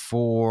going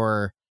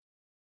for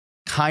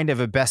kind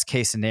of a best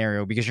case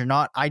scenario, because you're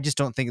not, I just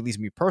don't think, at least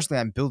me personally,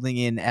 I'm building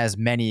in as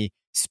many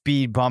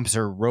speed bumps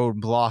or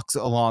roadblocks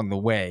along the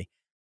way.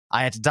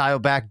 I had to dial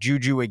back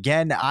Juju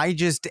again. I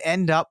just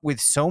end up with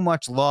so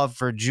much love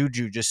for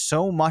Juju, just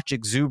so much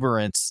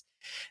exuberance,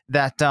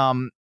 that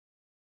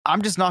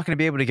I'm just not going to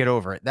be able to get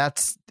over it.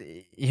 That's,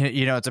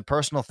 it's a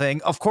personal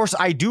thing. Of course,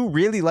 I do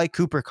really like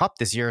Cooper Kupp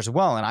this year as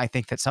well. And I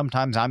think that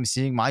sometimes I'm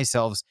seeing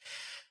myself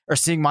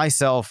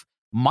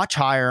much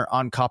higher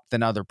on Kupp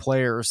than other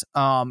players.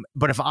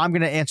 But if I'm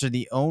going to answer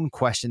the own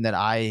question that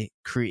I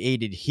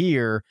created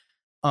here,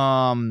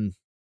 I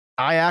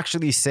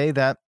actually say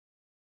that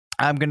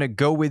I'm going to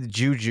go with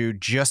Juju,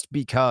 just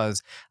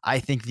because I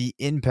think the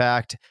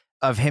impact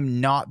of him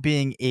not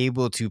being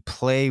able to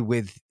play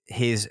with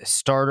his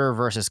starter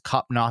versus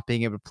Kupp not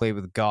being able to play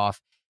with Goff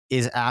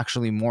is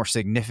actually more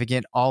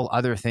significant. All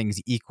other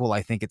things equal,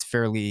 I think it's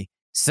fairly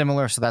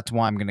similar. So that's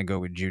why I'm going to go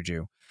with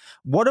Juju.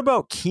 What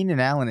about Keenan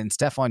Allen and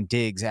Stephon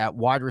Diggs at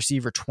wide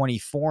receiver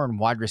 24 and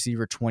wide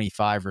receiver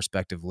 25,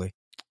 respectively?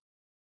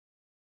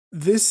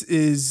 This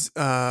is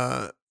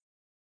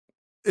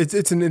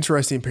it's an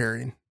interesting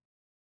pairing.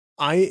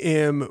 I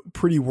am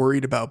pretty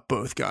worried about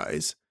both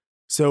guys.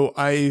 So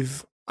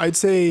I'd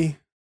say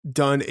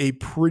done a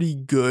pretty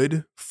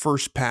good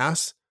first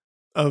pass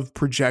of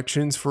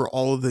projections for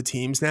all of the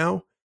teams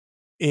now.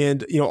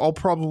 And, I'll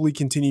probably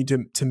continue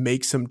to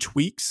make some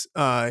tweaks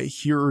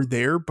here or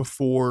there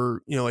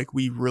before, like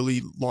we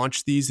really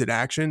launch these at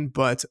Action.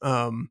 But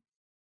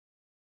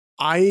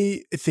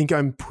I think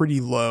I'm pretty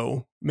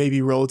low,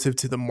 maybe relative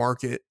to the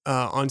market,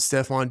 on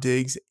Stefon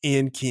Diggs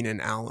and Keenan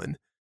Allen.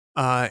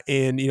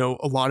 And,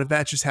 a lot of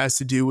that just has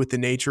to do with the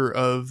nature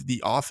of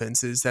the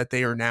offenses that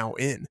they are now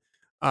in.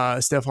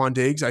 Stefon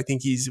Diggs, I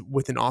think he's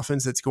with an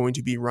offense that's going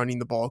to be running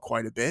the ball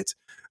quite a bit.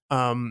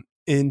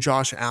 In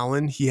Josh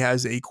Allen, he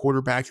has a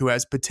quarterback who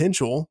has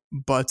potential,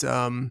 but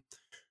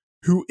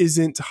who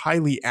isn't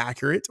highly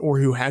accurate, or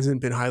who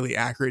hasn't been highly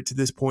accurate to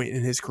this point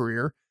in his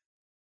career.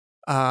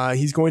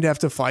 He's going to have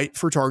to fight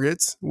for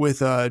targets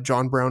with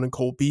John Brown and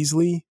Cole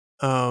Beasley.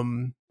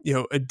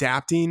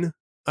 Adapting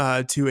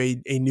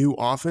to a new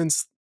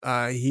offense,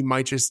 he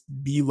might just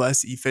be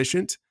less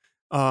efficient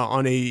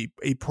on a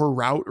per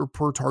route or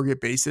per target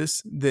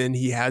basis than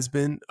he has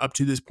been up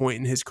to this point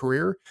in his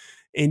career.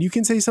 And you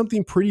can say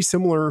something pretty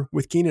similar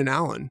with Keenan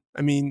Allen.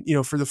 I mean,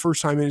 for the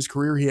first time in his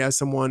career, he has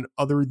someone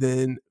other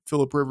than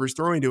Phillip Rivers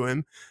throwing to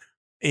him.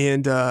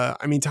 And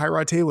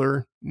Tyrod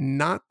Taylor,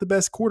 not the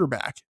best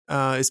quarterback,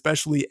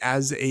 especially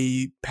as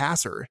a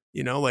passer.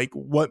 Like,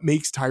 what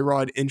makes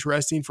Tyrod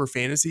interesting for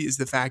fantasy is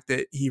the fact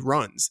that he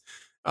runs.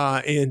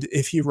 And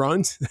if he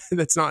runs,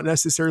 that's not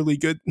necessarily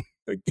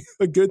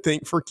a good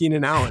thing for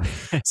Keenan Allen.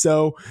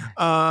 So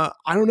I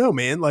don't know,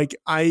 man. Like,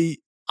 I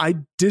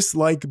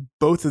dislike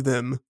both of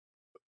them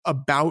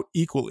about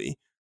equally.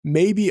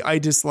 Maybe I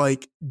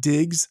dislike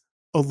Diggs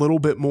a little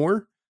bit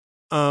more,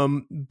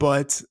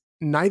 but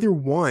neither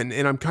one.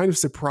 And I'm kind of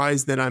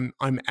surprised that I'm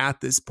at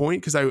this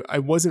point, because I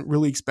wasn't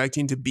really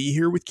expecting to be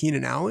here with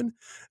Keenan Allen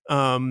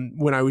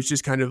when I was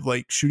just kind of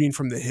like shooting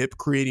from the hip,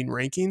 creating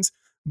rankings.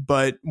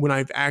 But when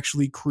I've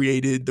actually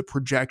created the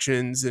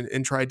projections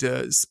and tried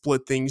to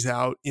split things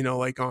out,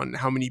 like on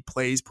how many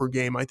plays per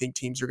game I think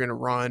teams are going to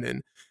run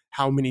and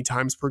how many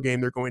times per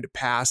game they're going to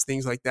pass,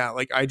 things like that.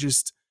 Like,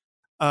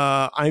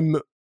 I'm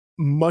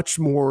much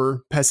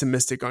more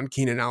pessimistic on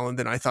Keenan Allen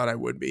than I thought I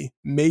would be.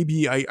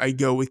 Maybe I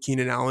go with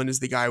Keenan Allen as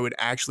the guy I would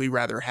actually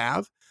rather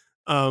have.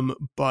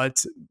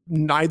 But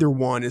neither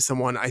one is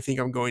someone I think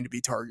I'm going to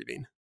be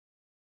targeting.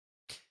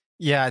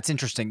 Yeah, it's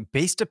interesting.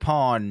 Based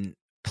upon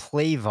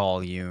play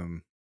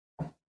volume,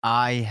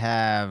 I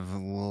have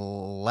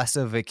less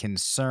of a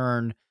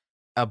concern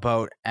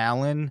about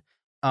Allen.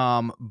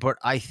 But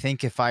I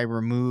think if I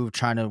remove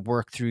trying to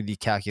work through the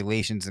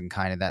calculations and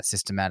kind of that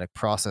systematic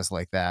process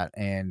like that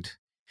and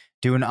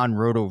do an on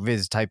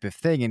RotoViz type of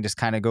thing and just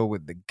kind of go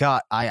with the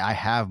gut, I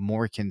have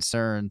more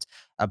concerns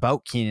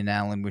about Keenan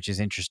Allen, which is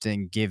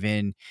interesting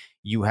given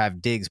you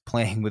have Diggs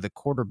playing with a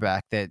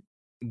quarterback that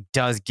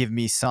does give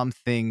me some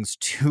things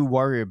to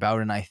worry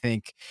about. And I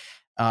think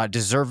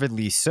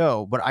deservedly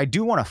so. But I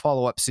do want to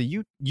follow up. So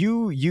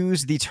you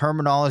use the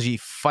terminology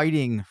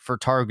fighting for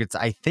targets,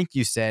 I think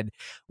you said,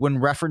 when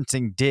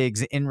referencing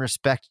Diggs in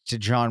respect to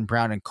John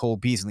Brown and Cole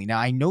Beasley. Now,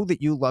 I know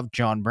that you love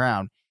John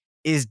Brown.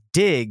 Is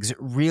Diggs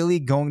really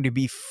going to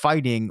be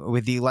fighting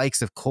with the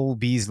likes of Cole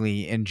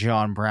Beasley and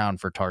John Brown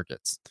for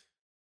targets?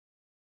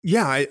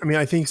 Yeah,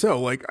 I think so.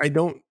 Like,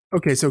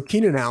 so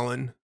Keenan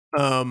Allen,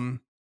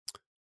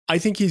 I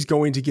think he's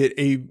going to get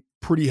a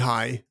pretty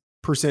high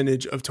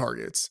percentage of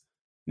targets.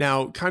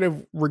 Now, kind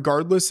of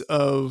regardless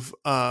of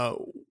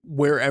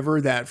wherever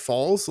that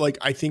falls, like,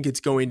 I think it's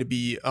going to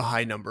be a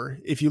high number.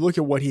 If you look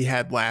at what he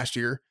had last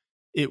year,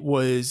 it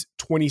was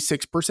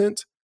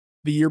 26%.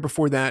 The year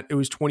before that, it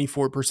was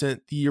 24%.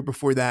 The year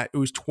before that, it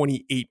was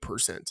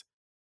 28%.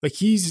 Like,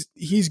 he's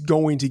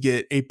going to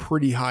get a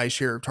pretty high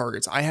share of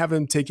targets. I have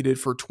him ticketed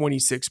for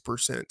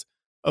 26%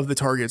 of the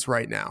targets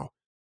right now,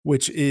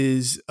 which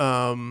is,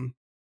 I'd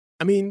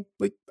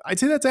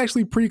say that's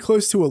actually pretty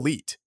close to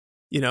elite.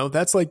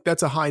 That's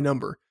a high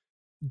number.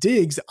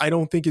 Diggs, I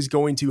don't think is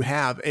going to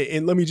have,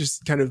 and let me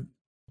just kind of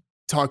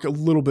talk a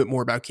little bit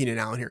more about Keenan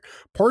Allen here.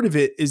 Part of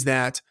it is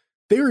that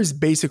there is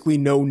basically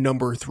no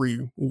number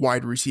 3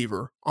 wide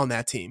receiver on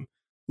that team.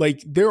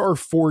 Like, there are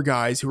 4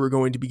 guys who are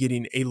going to be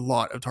getting a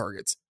lot of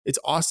targets. It's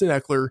Austin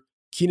Eckler,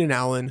 Keenan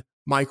Allen,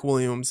 Mike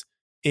Williams,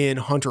 and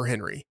Hunter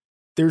Henry.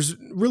 There's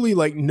really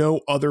like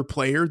no other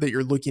player that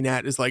you're looking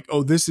at is like,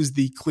 oh, this is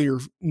the clear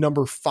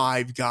number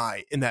 5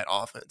 guy in that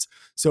offense.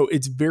 So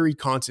it's very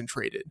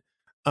concentrated.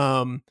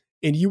 And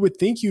you would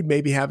think you'd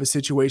maybe have a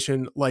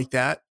situation like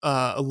that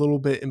a little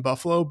bit in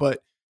Buffalo.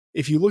 But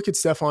if you look at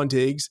Stefon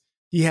Diggs,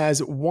 he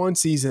has one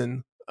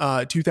season,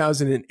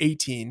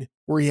 2018,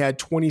 where he had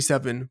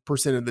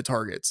 27% of the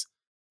targets.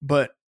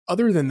 But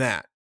other than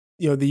that,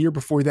 the year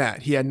before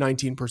that, he had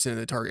 19% of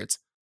the targets.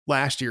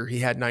 Last year, he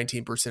had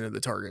 19% of the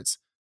targets.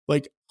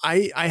 Like,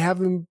 I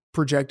have him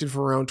projected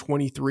for around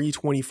 23,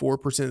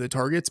 24% of the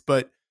targets,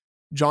 but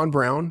John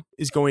Brown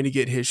is going to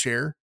get his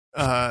share.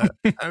 I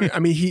think,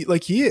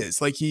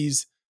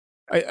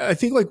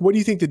 like, what do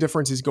you think the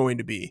difference is going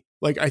to be?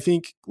 Like, I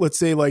think, let's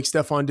say like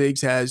Stefon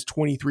Diggs has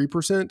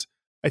 23%.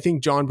 I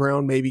think John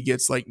Brown maybe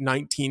gets like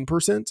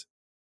 19%,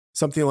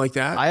 something like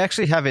that. I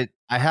actually have it.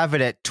 I have it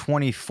at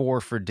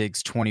 24 for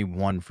Diggs,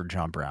 21 for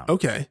John Brown.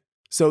 Okay.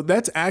 So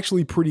that's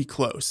actually pretty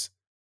close.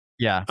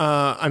 Yeah.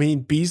 I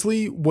mean,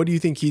 Beasley, what do you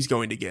think he's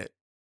going to get?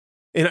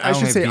 And I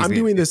should have say, I'm Beasley at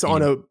doing this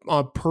 15. on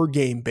a per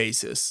game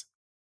basis.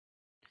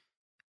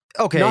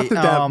 Okay. Not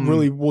that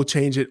really will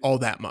change it all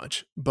that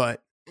much,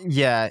 but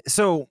yeah.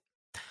 So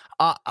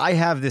I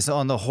have this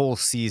on the whole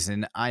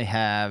season. I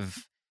have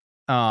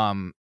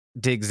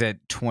Diggs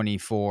at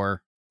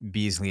 24,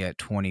 Beasley at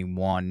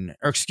 21,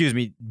 or excuse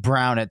me,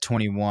 Brown at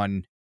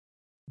 21,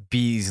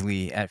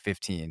 Beasley at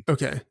 15.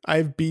 okay. I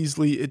have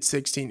Beasley at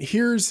 16.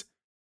 Here's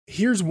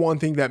one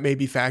thing that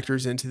maybe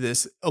factors into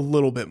this a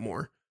little bit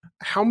more.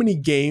 How many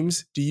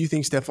games do you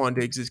think Stephon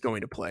Diggs is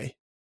going to play?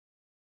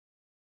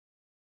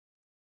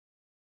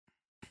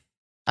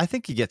 I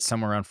think he gets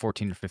somewhere around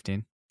 14 or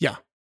 15. Yeah.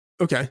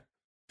 Okay.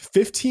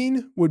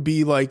 15 would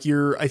be like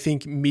your, I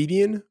think,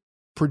 median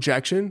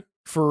projection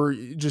for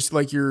just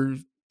like your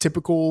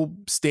typical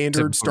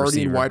standard Typical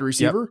starting receiver. wide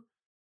receiver.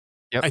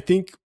 Yep. I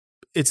think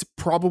it's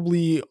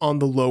probably on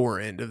the lower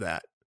end of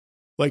that.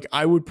 Like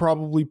I would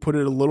probably put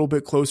it a little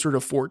bit closer to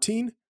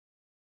 14.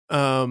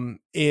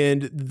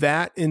 And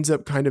that ends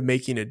up kind of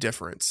making a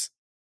difference.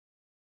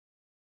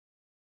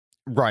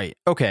 Right.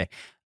 Okay.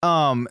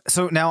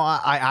 So now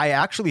I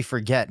actually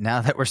forget,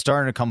 now that we're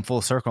starting to come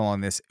full circle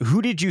on this.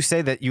 Who did you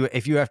say that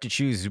if you have to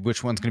choose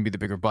which one's going to be the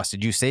bigger bust,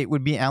 did you say it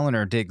would be Allen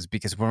or Diggs?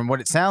 Because from what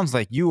it sounds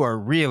like, you are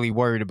really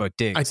worried about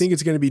Diggs. I think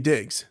it's going to be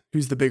Diggs,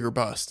 who's the bigger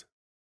bust.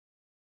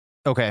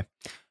 Okay.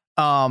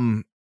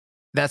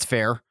 That's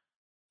fair.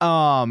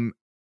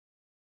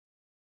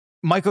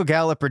 Michael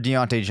Gallup or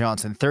Deontay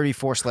Johnson,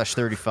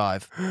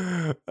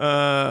 34/35.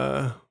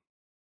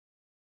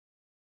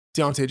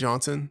 Deontay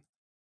Johnson.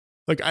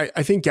 Like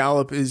I think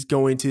Gallup is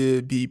going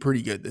to be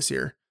pretty good this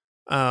year.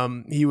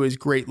 He was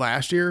great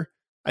last year.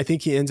 I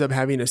think he ends up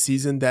having a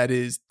season that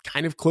is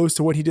kind of close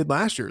to what he did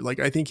last year. Like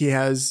I think he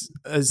has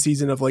a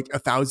season of like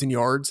 1,000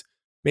 yards,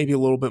 maybe a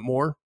little bit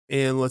more.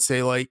 And let's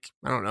say like,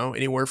 I don't know,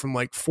 anywhere from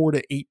like 4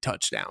 to 8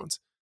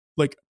 touchdowns.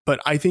 Like, but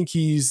I think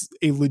he's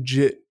a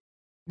legit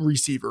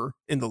receiver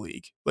in the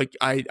league. Like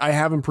I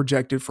have him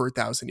projected for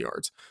 1,000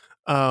 yards.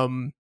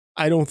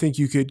 I don't think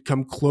you could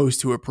come close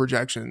to a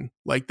projection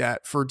like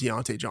that for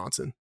Deontay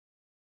Johnson.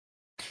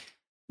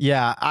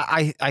 Yeah,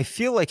 I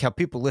feel like how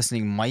people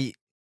listening might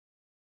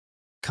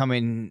come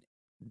in,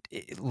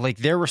 like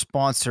their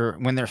response, or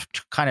when they're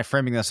kind of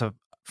framing this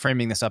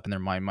up in their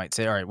mind, might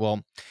say, all right,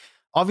 well,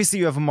 obviously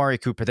you have Amari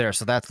Cooper there,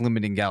 so that's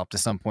limiting Gallup to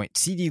some point.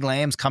 CeeDee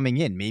Lamb's coming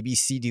in. Maybe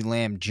CeeDee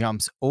Lamb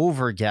jumps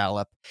over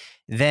Gallup.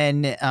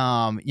 Then,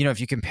 if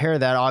you compare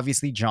that,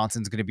 obviously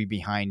Johnson's going to be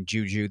behind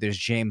Juju. There's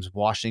James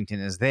Washington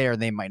is there.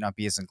 They might not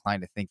be as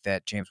inclined to think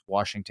that James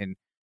Washington,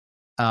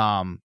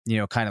 kind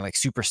of like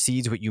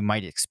supersedes what you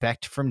might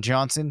expect from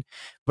Johnson.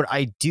 But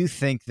I do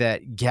think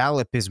that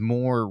Gallup is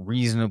more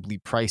reasonably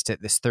priced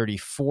at this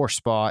 34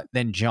 spot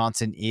than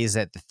Johnson is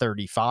at the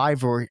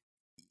 35, or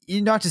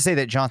not to say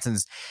that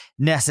Johnson's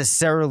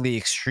necessarily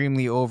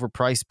extremely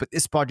overpriced, but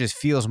this spot just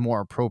feels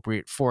more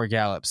appropriate for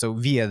Gallup. So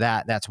via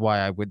that's why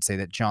I would say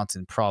that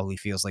Johnson probably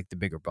feels like the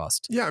bigger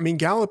bust. Yeah, I mean,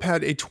 Gallup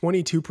had a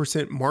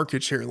 22%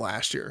 market share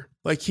last year.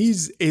 Like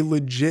he's a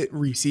legit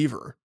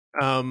receiver.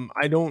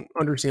 I don't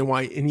understand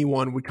why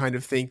anyone would kind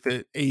of think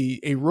that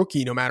a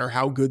rookie, no matter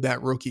how good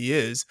that rookie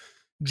is,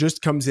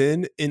 just comes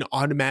in and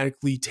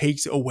automatically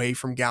takes away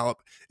from Gallup,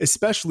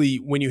 especially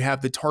when you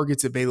have the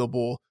targets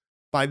available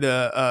by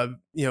the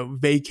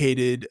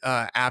vacated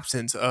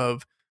absence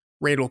of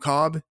Randall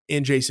Cobb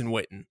and Jason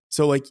Witten.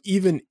 So like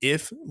even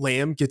if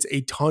Lamb gets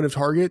a ton of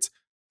targets,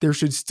 there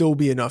should still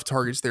be enough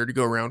targets there to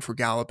go around for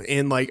Gallup.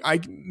 And like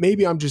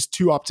maybe I'm just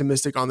too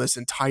optimistic on this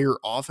entire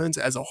offense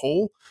as a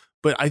whole,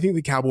 but I think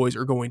the Cowboys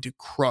are going to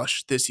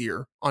crush this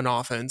year on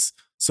offense.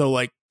 So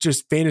like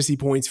just fantasy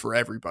points for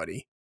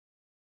everybody.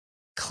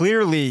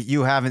 Clearly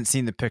you haven't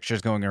seen the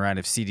pictures going around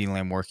of CeeDee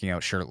Lamb working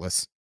out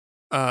shirtless.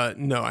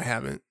 No, I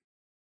haven't.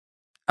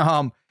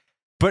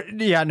 But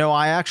yeah, no,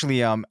 I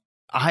actually, I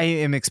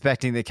am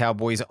expecting the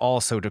Cowboys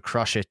also to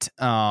crush it,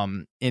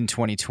 in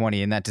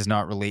 2020. And that does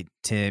not relate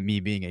to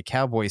me being a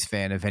Cowboys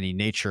fan of any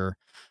nature.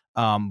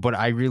 But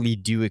I really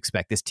do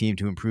expect this team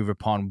to improve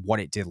upon what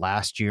it did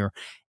last year.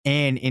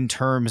 And in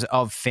terms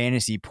of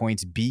fantasy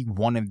points, be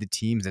one of the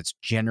teams that's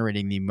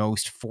generating the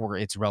most for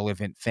its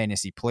relevant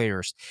fantasy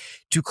players.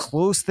 To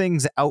close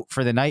things out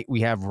for the night,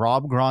 we have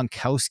Rob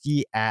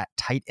Gronkowski at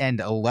tight end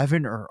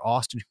 11 or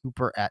Austin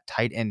Hooper at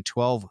tight end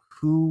 12.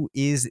 Who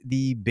is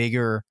the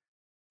bigger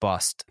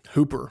bust?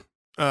 Hooper.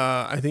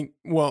 I think,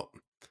 well,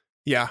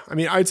 yeah, I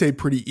mean, I'd say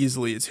pretty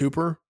easily it's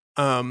Hooper.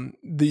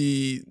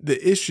 The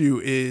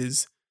issue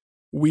is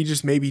we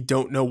just maybe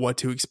don't know what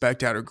to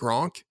expect out of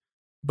Gronk.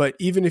 But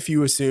even if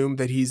you assume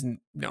that he's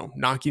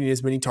not getting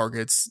as many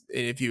targets,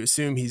 and if you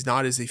assume he's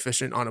not as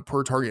efficient on a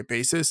per target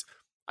basis,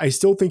 I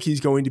still think he's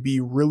going to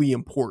be really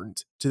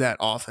important to that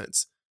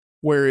offense.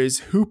 Whereas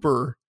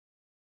Hooper,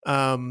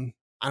 I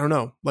don't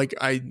know, like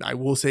I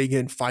will say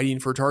again, fighting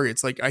for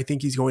targets. Like I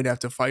think he's going to have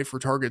to fight for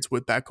targets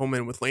with Beckham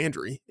and with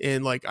Landry.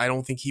 And like, I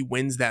don't think he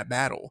wins that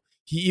battle.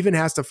 He even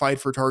has to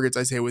fight for targets,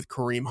 I say, with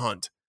Kareem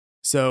Hunt.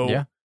 So,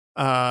 yeah.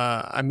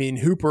 I mean,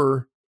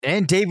 Hooper,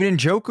 And David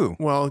Njoku.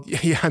 Well,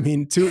 yeah, I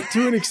mean, to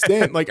an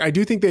extent, like I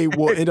do think they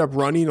will end up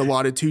running a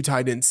lot of 2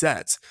 tight end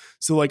sets.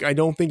 So like I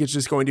don't think it's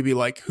just going to be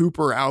like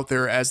Hooper out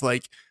there as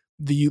like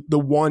the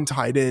one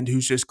tight end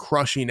who's just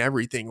crushing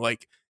everything.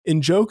 Like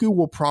Njoku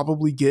will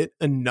probably get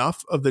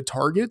enough of the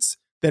targets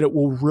that it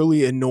will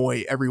really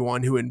annoy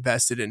everyone who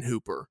invested in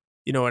Hooper.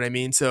 You know what I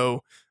mean?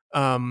 So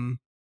I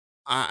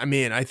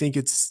think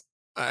it's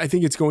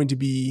going to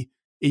be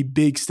a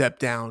big step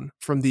down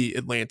from the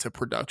Atlanta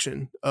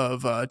production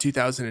of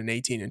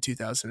 2018 and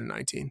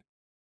 2019.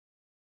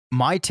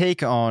 My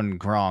take on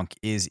Gronk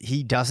is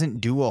he doesn't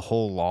do a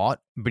whole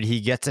lot, but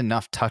he gets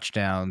enough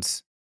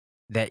touchdowns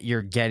that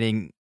you're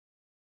getting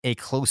a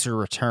closer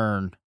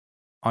return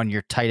on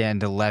your tight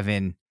end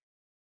 11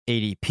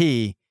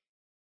 ADP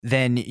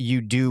than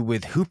you do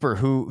with Hooper,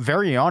 who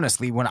very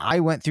honestly, when I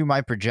went through my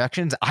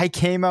projections, I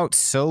came out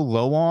so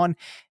low on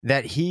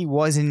that he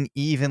wasn't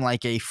even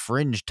like a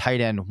fringe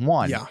tight end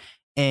 1. Yeah.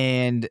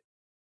 And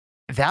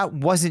that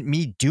wasn't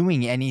me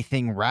doing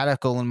anything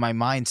radical in my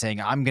mind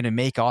saying, I'm going to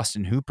make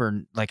Austin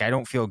Hooper, like, I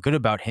don't feel good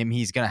about him.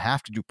 He's going to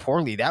have to do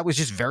poorly. That was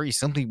just very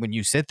simply when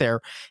you sit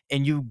there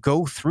and you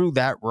go through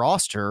that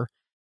roster,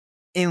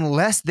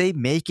 unless they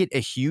make it a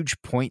huge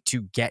point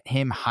to get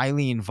him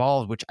highly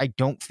involved, which I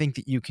don't think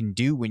that you can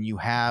do when you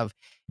have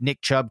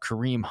Nick Chubb,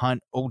 Kareem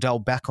Hunt, Odell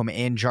Beckham,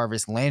 and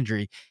Jarvis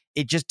Landry.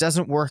 It just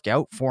doesn't work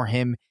out for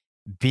him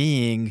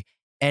being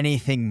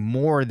anything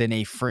more than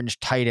a fringe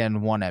tight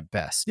end 1 at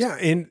best. Yeah,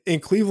 and in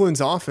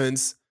Cleveland's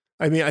offense,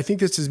 I mean, I think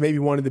this is maybe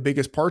one of the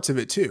biggest parts of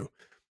it too.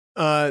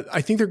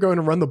 I think they're going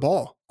to run the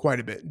ball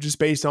quite a bit just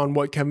based on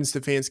what Kevin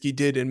Stefanski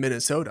did in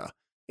Minnesota.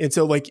 And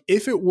so like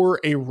if it were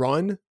a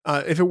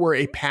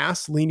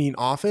pass leaning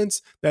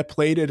offense that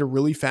played at a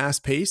really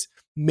fast pace,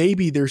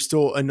 maybe there's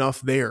still enough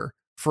there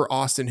for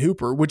Austin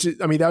Hooper, which is,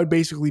 I mean, that would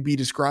basically be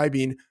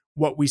describing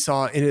what we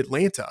saw in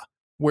Atlanta,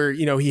 where,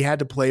 you know, he had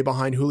to play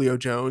behind Julio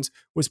Jones,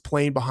 was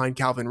playing behind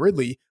Calvin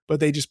Ridley, but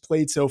they just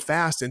played so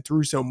fast and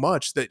threw so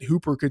much that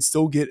Hooper could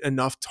still get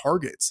enough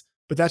targets.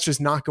 But that's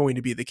just not going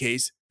to be the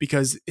case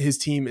because his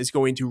team is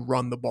going to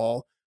run the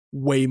ball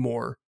way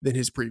more than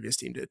his previous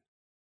team did.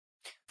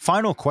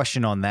 Final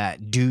question on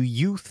that. Do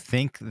you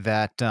think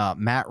that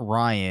Matt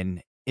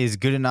Ryan is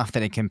good enough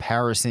that in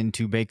comparison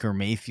to Baker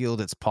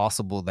Mayfield, it's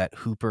possible that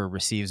Hooper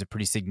receives a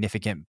pretty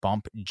significant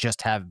bump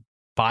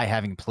by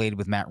having played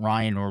with Matt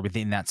Ryan or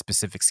within that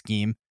specific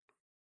scheme?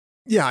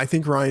 Yeah, I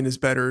think Ryan is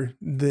better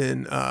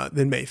than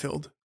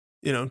Mayfield.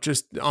 You know,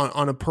 just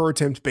on a per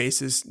attempt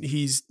basis,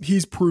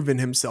 he's proven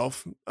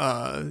himself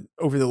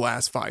over the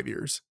last 5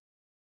 years.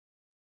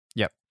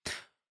 Yep.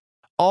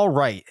 All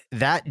right,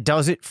 that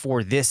does it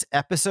for this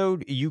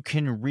episode. You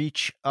can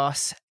reach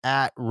us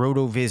at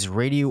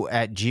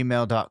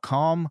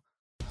rotovizradio@gmail.com.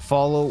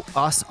 Follow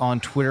us on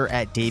Twitter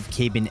at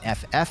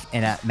DaveCabinFF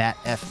and at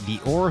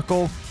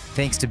MattFTheOracle.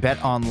 Thanks to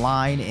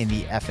BetOnline and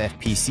the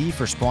FFPC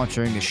for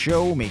sponsoring the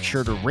show. Make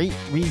sure to rate,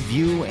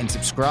 review, and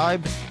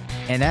subscribe.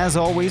 And as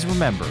always,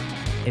 remember,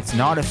 it's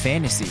not a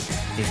fantasy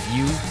if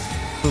you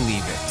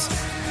believe it.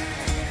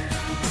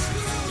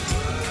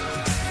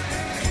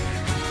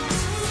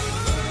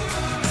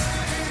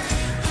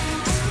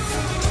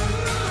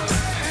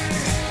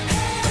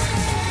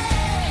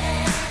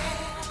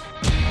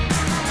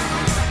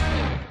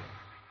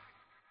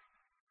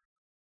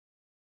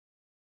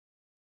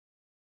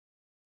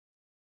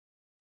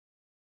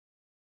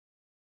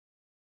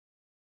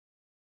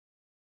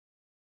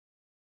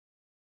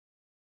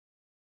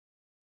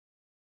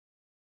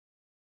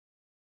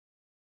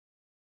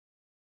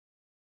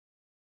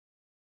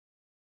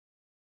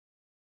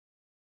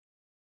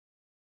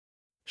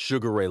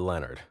 Sugar Ray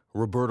Leonard,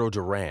 Roberto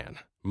Duran,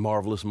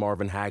 Marvelous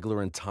Marvin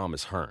Hagler, and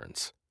Thomas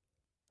Hearns.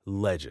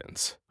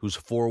 Legends, whose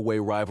four-way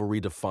rivalry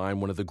defined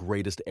one of the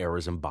greatest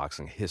eras in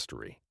boxing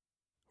history.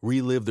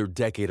 Relive their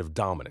decade of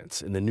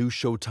dominance in the new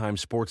Showtime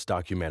sports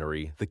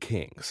documentary, The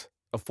Kings,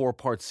 a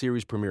 4-part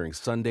series premiering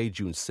Sunday,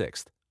 June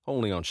 6th,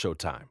 only on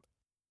Showtime.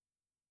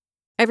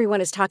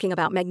 Everyone is talking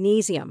about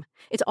magnesium.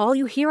 It's all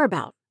you hear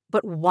about.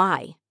 But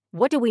why?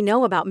 What do we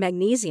know about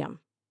magnesium?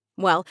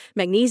 Well,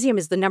 magnesium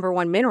is the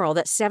 #1 mineral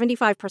that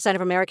 75%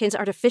 of Americans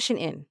are deficient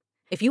in.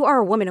 If you are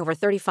a woman over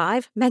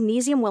 35,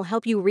 magnesium will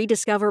help you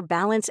rediscover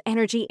balance,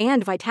 energy,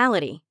 and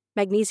vitality.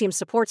 Magnesium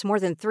supports more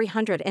than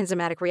 300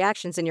 enzymatic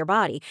reactions in your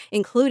body,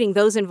 including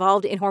those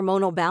involved in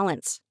hormonal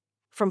balance.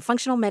 From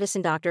functional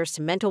medicine doctors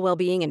to mental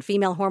well-being and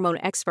female hormone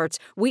experts,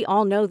 we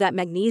all know that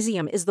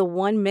magnesium is the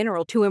one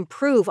mineral to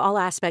improve all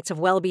aspects of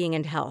well-being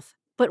and health.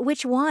 But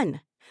which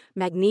one?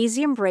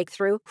 Magnesium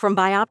Breakthrough from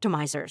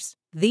Bioptimizers,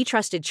 the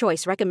trusted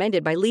choice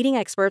recommended by leading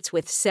experts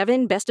with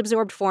 7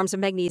 best-absorbed forms of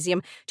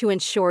magnesium to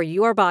ensure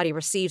your body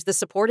receives the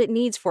support it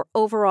needs for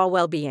overall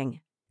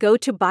well-being. Go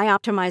to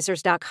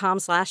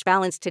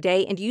bioptimizers.com/balance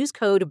today and use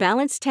code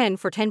BALANCE10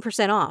 for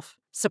 10% off.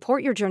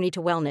 Support your journey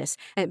to wellness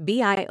at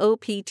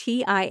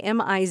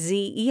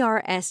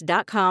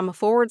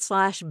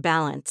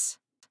bioptimizers.com/balance.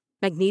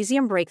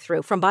 Magnesium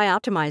Breakthrough from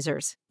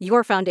Bioptimizers,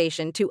 your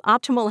foundation to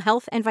optimal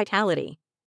health and vitality.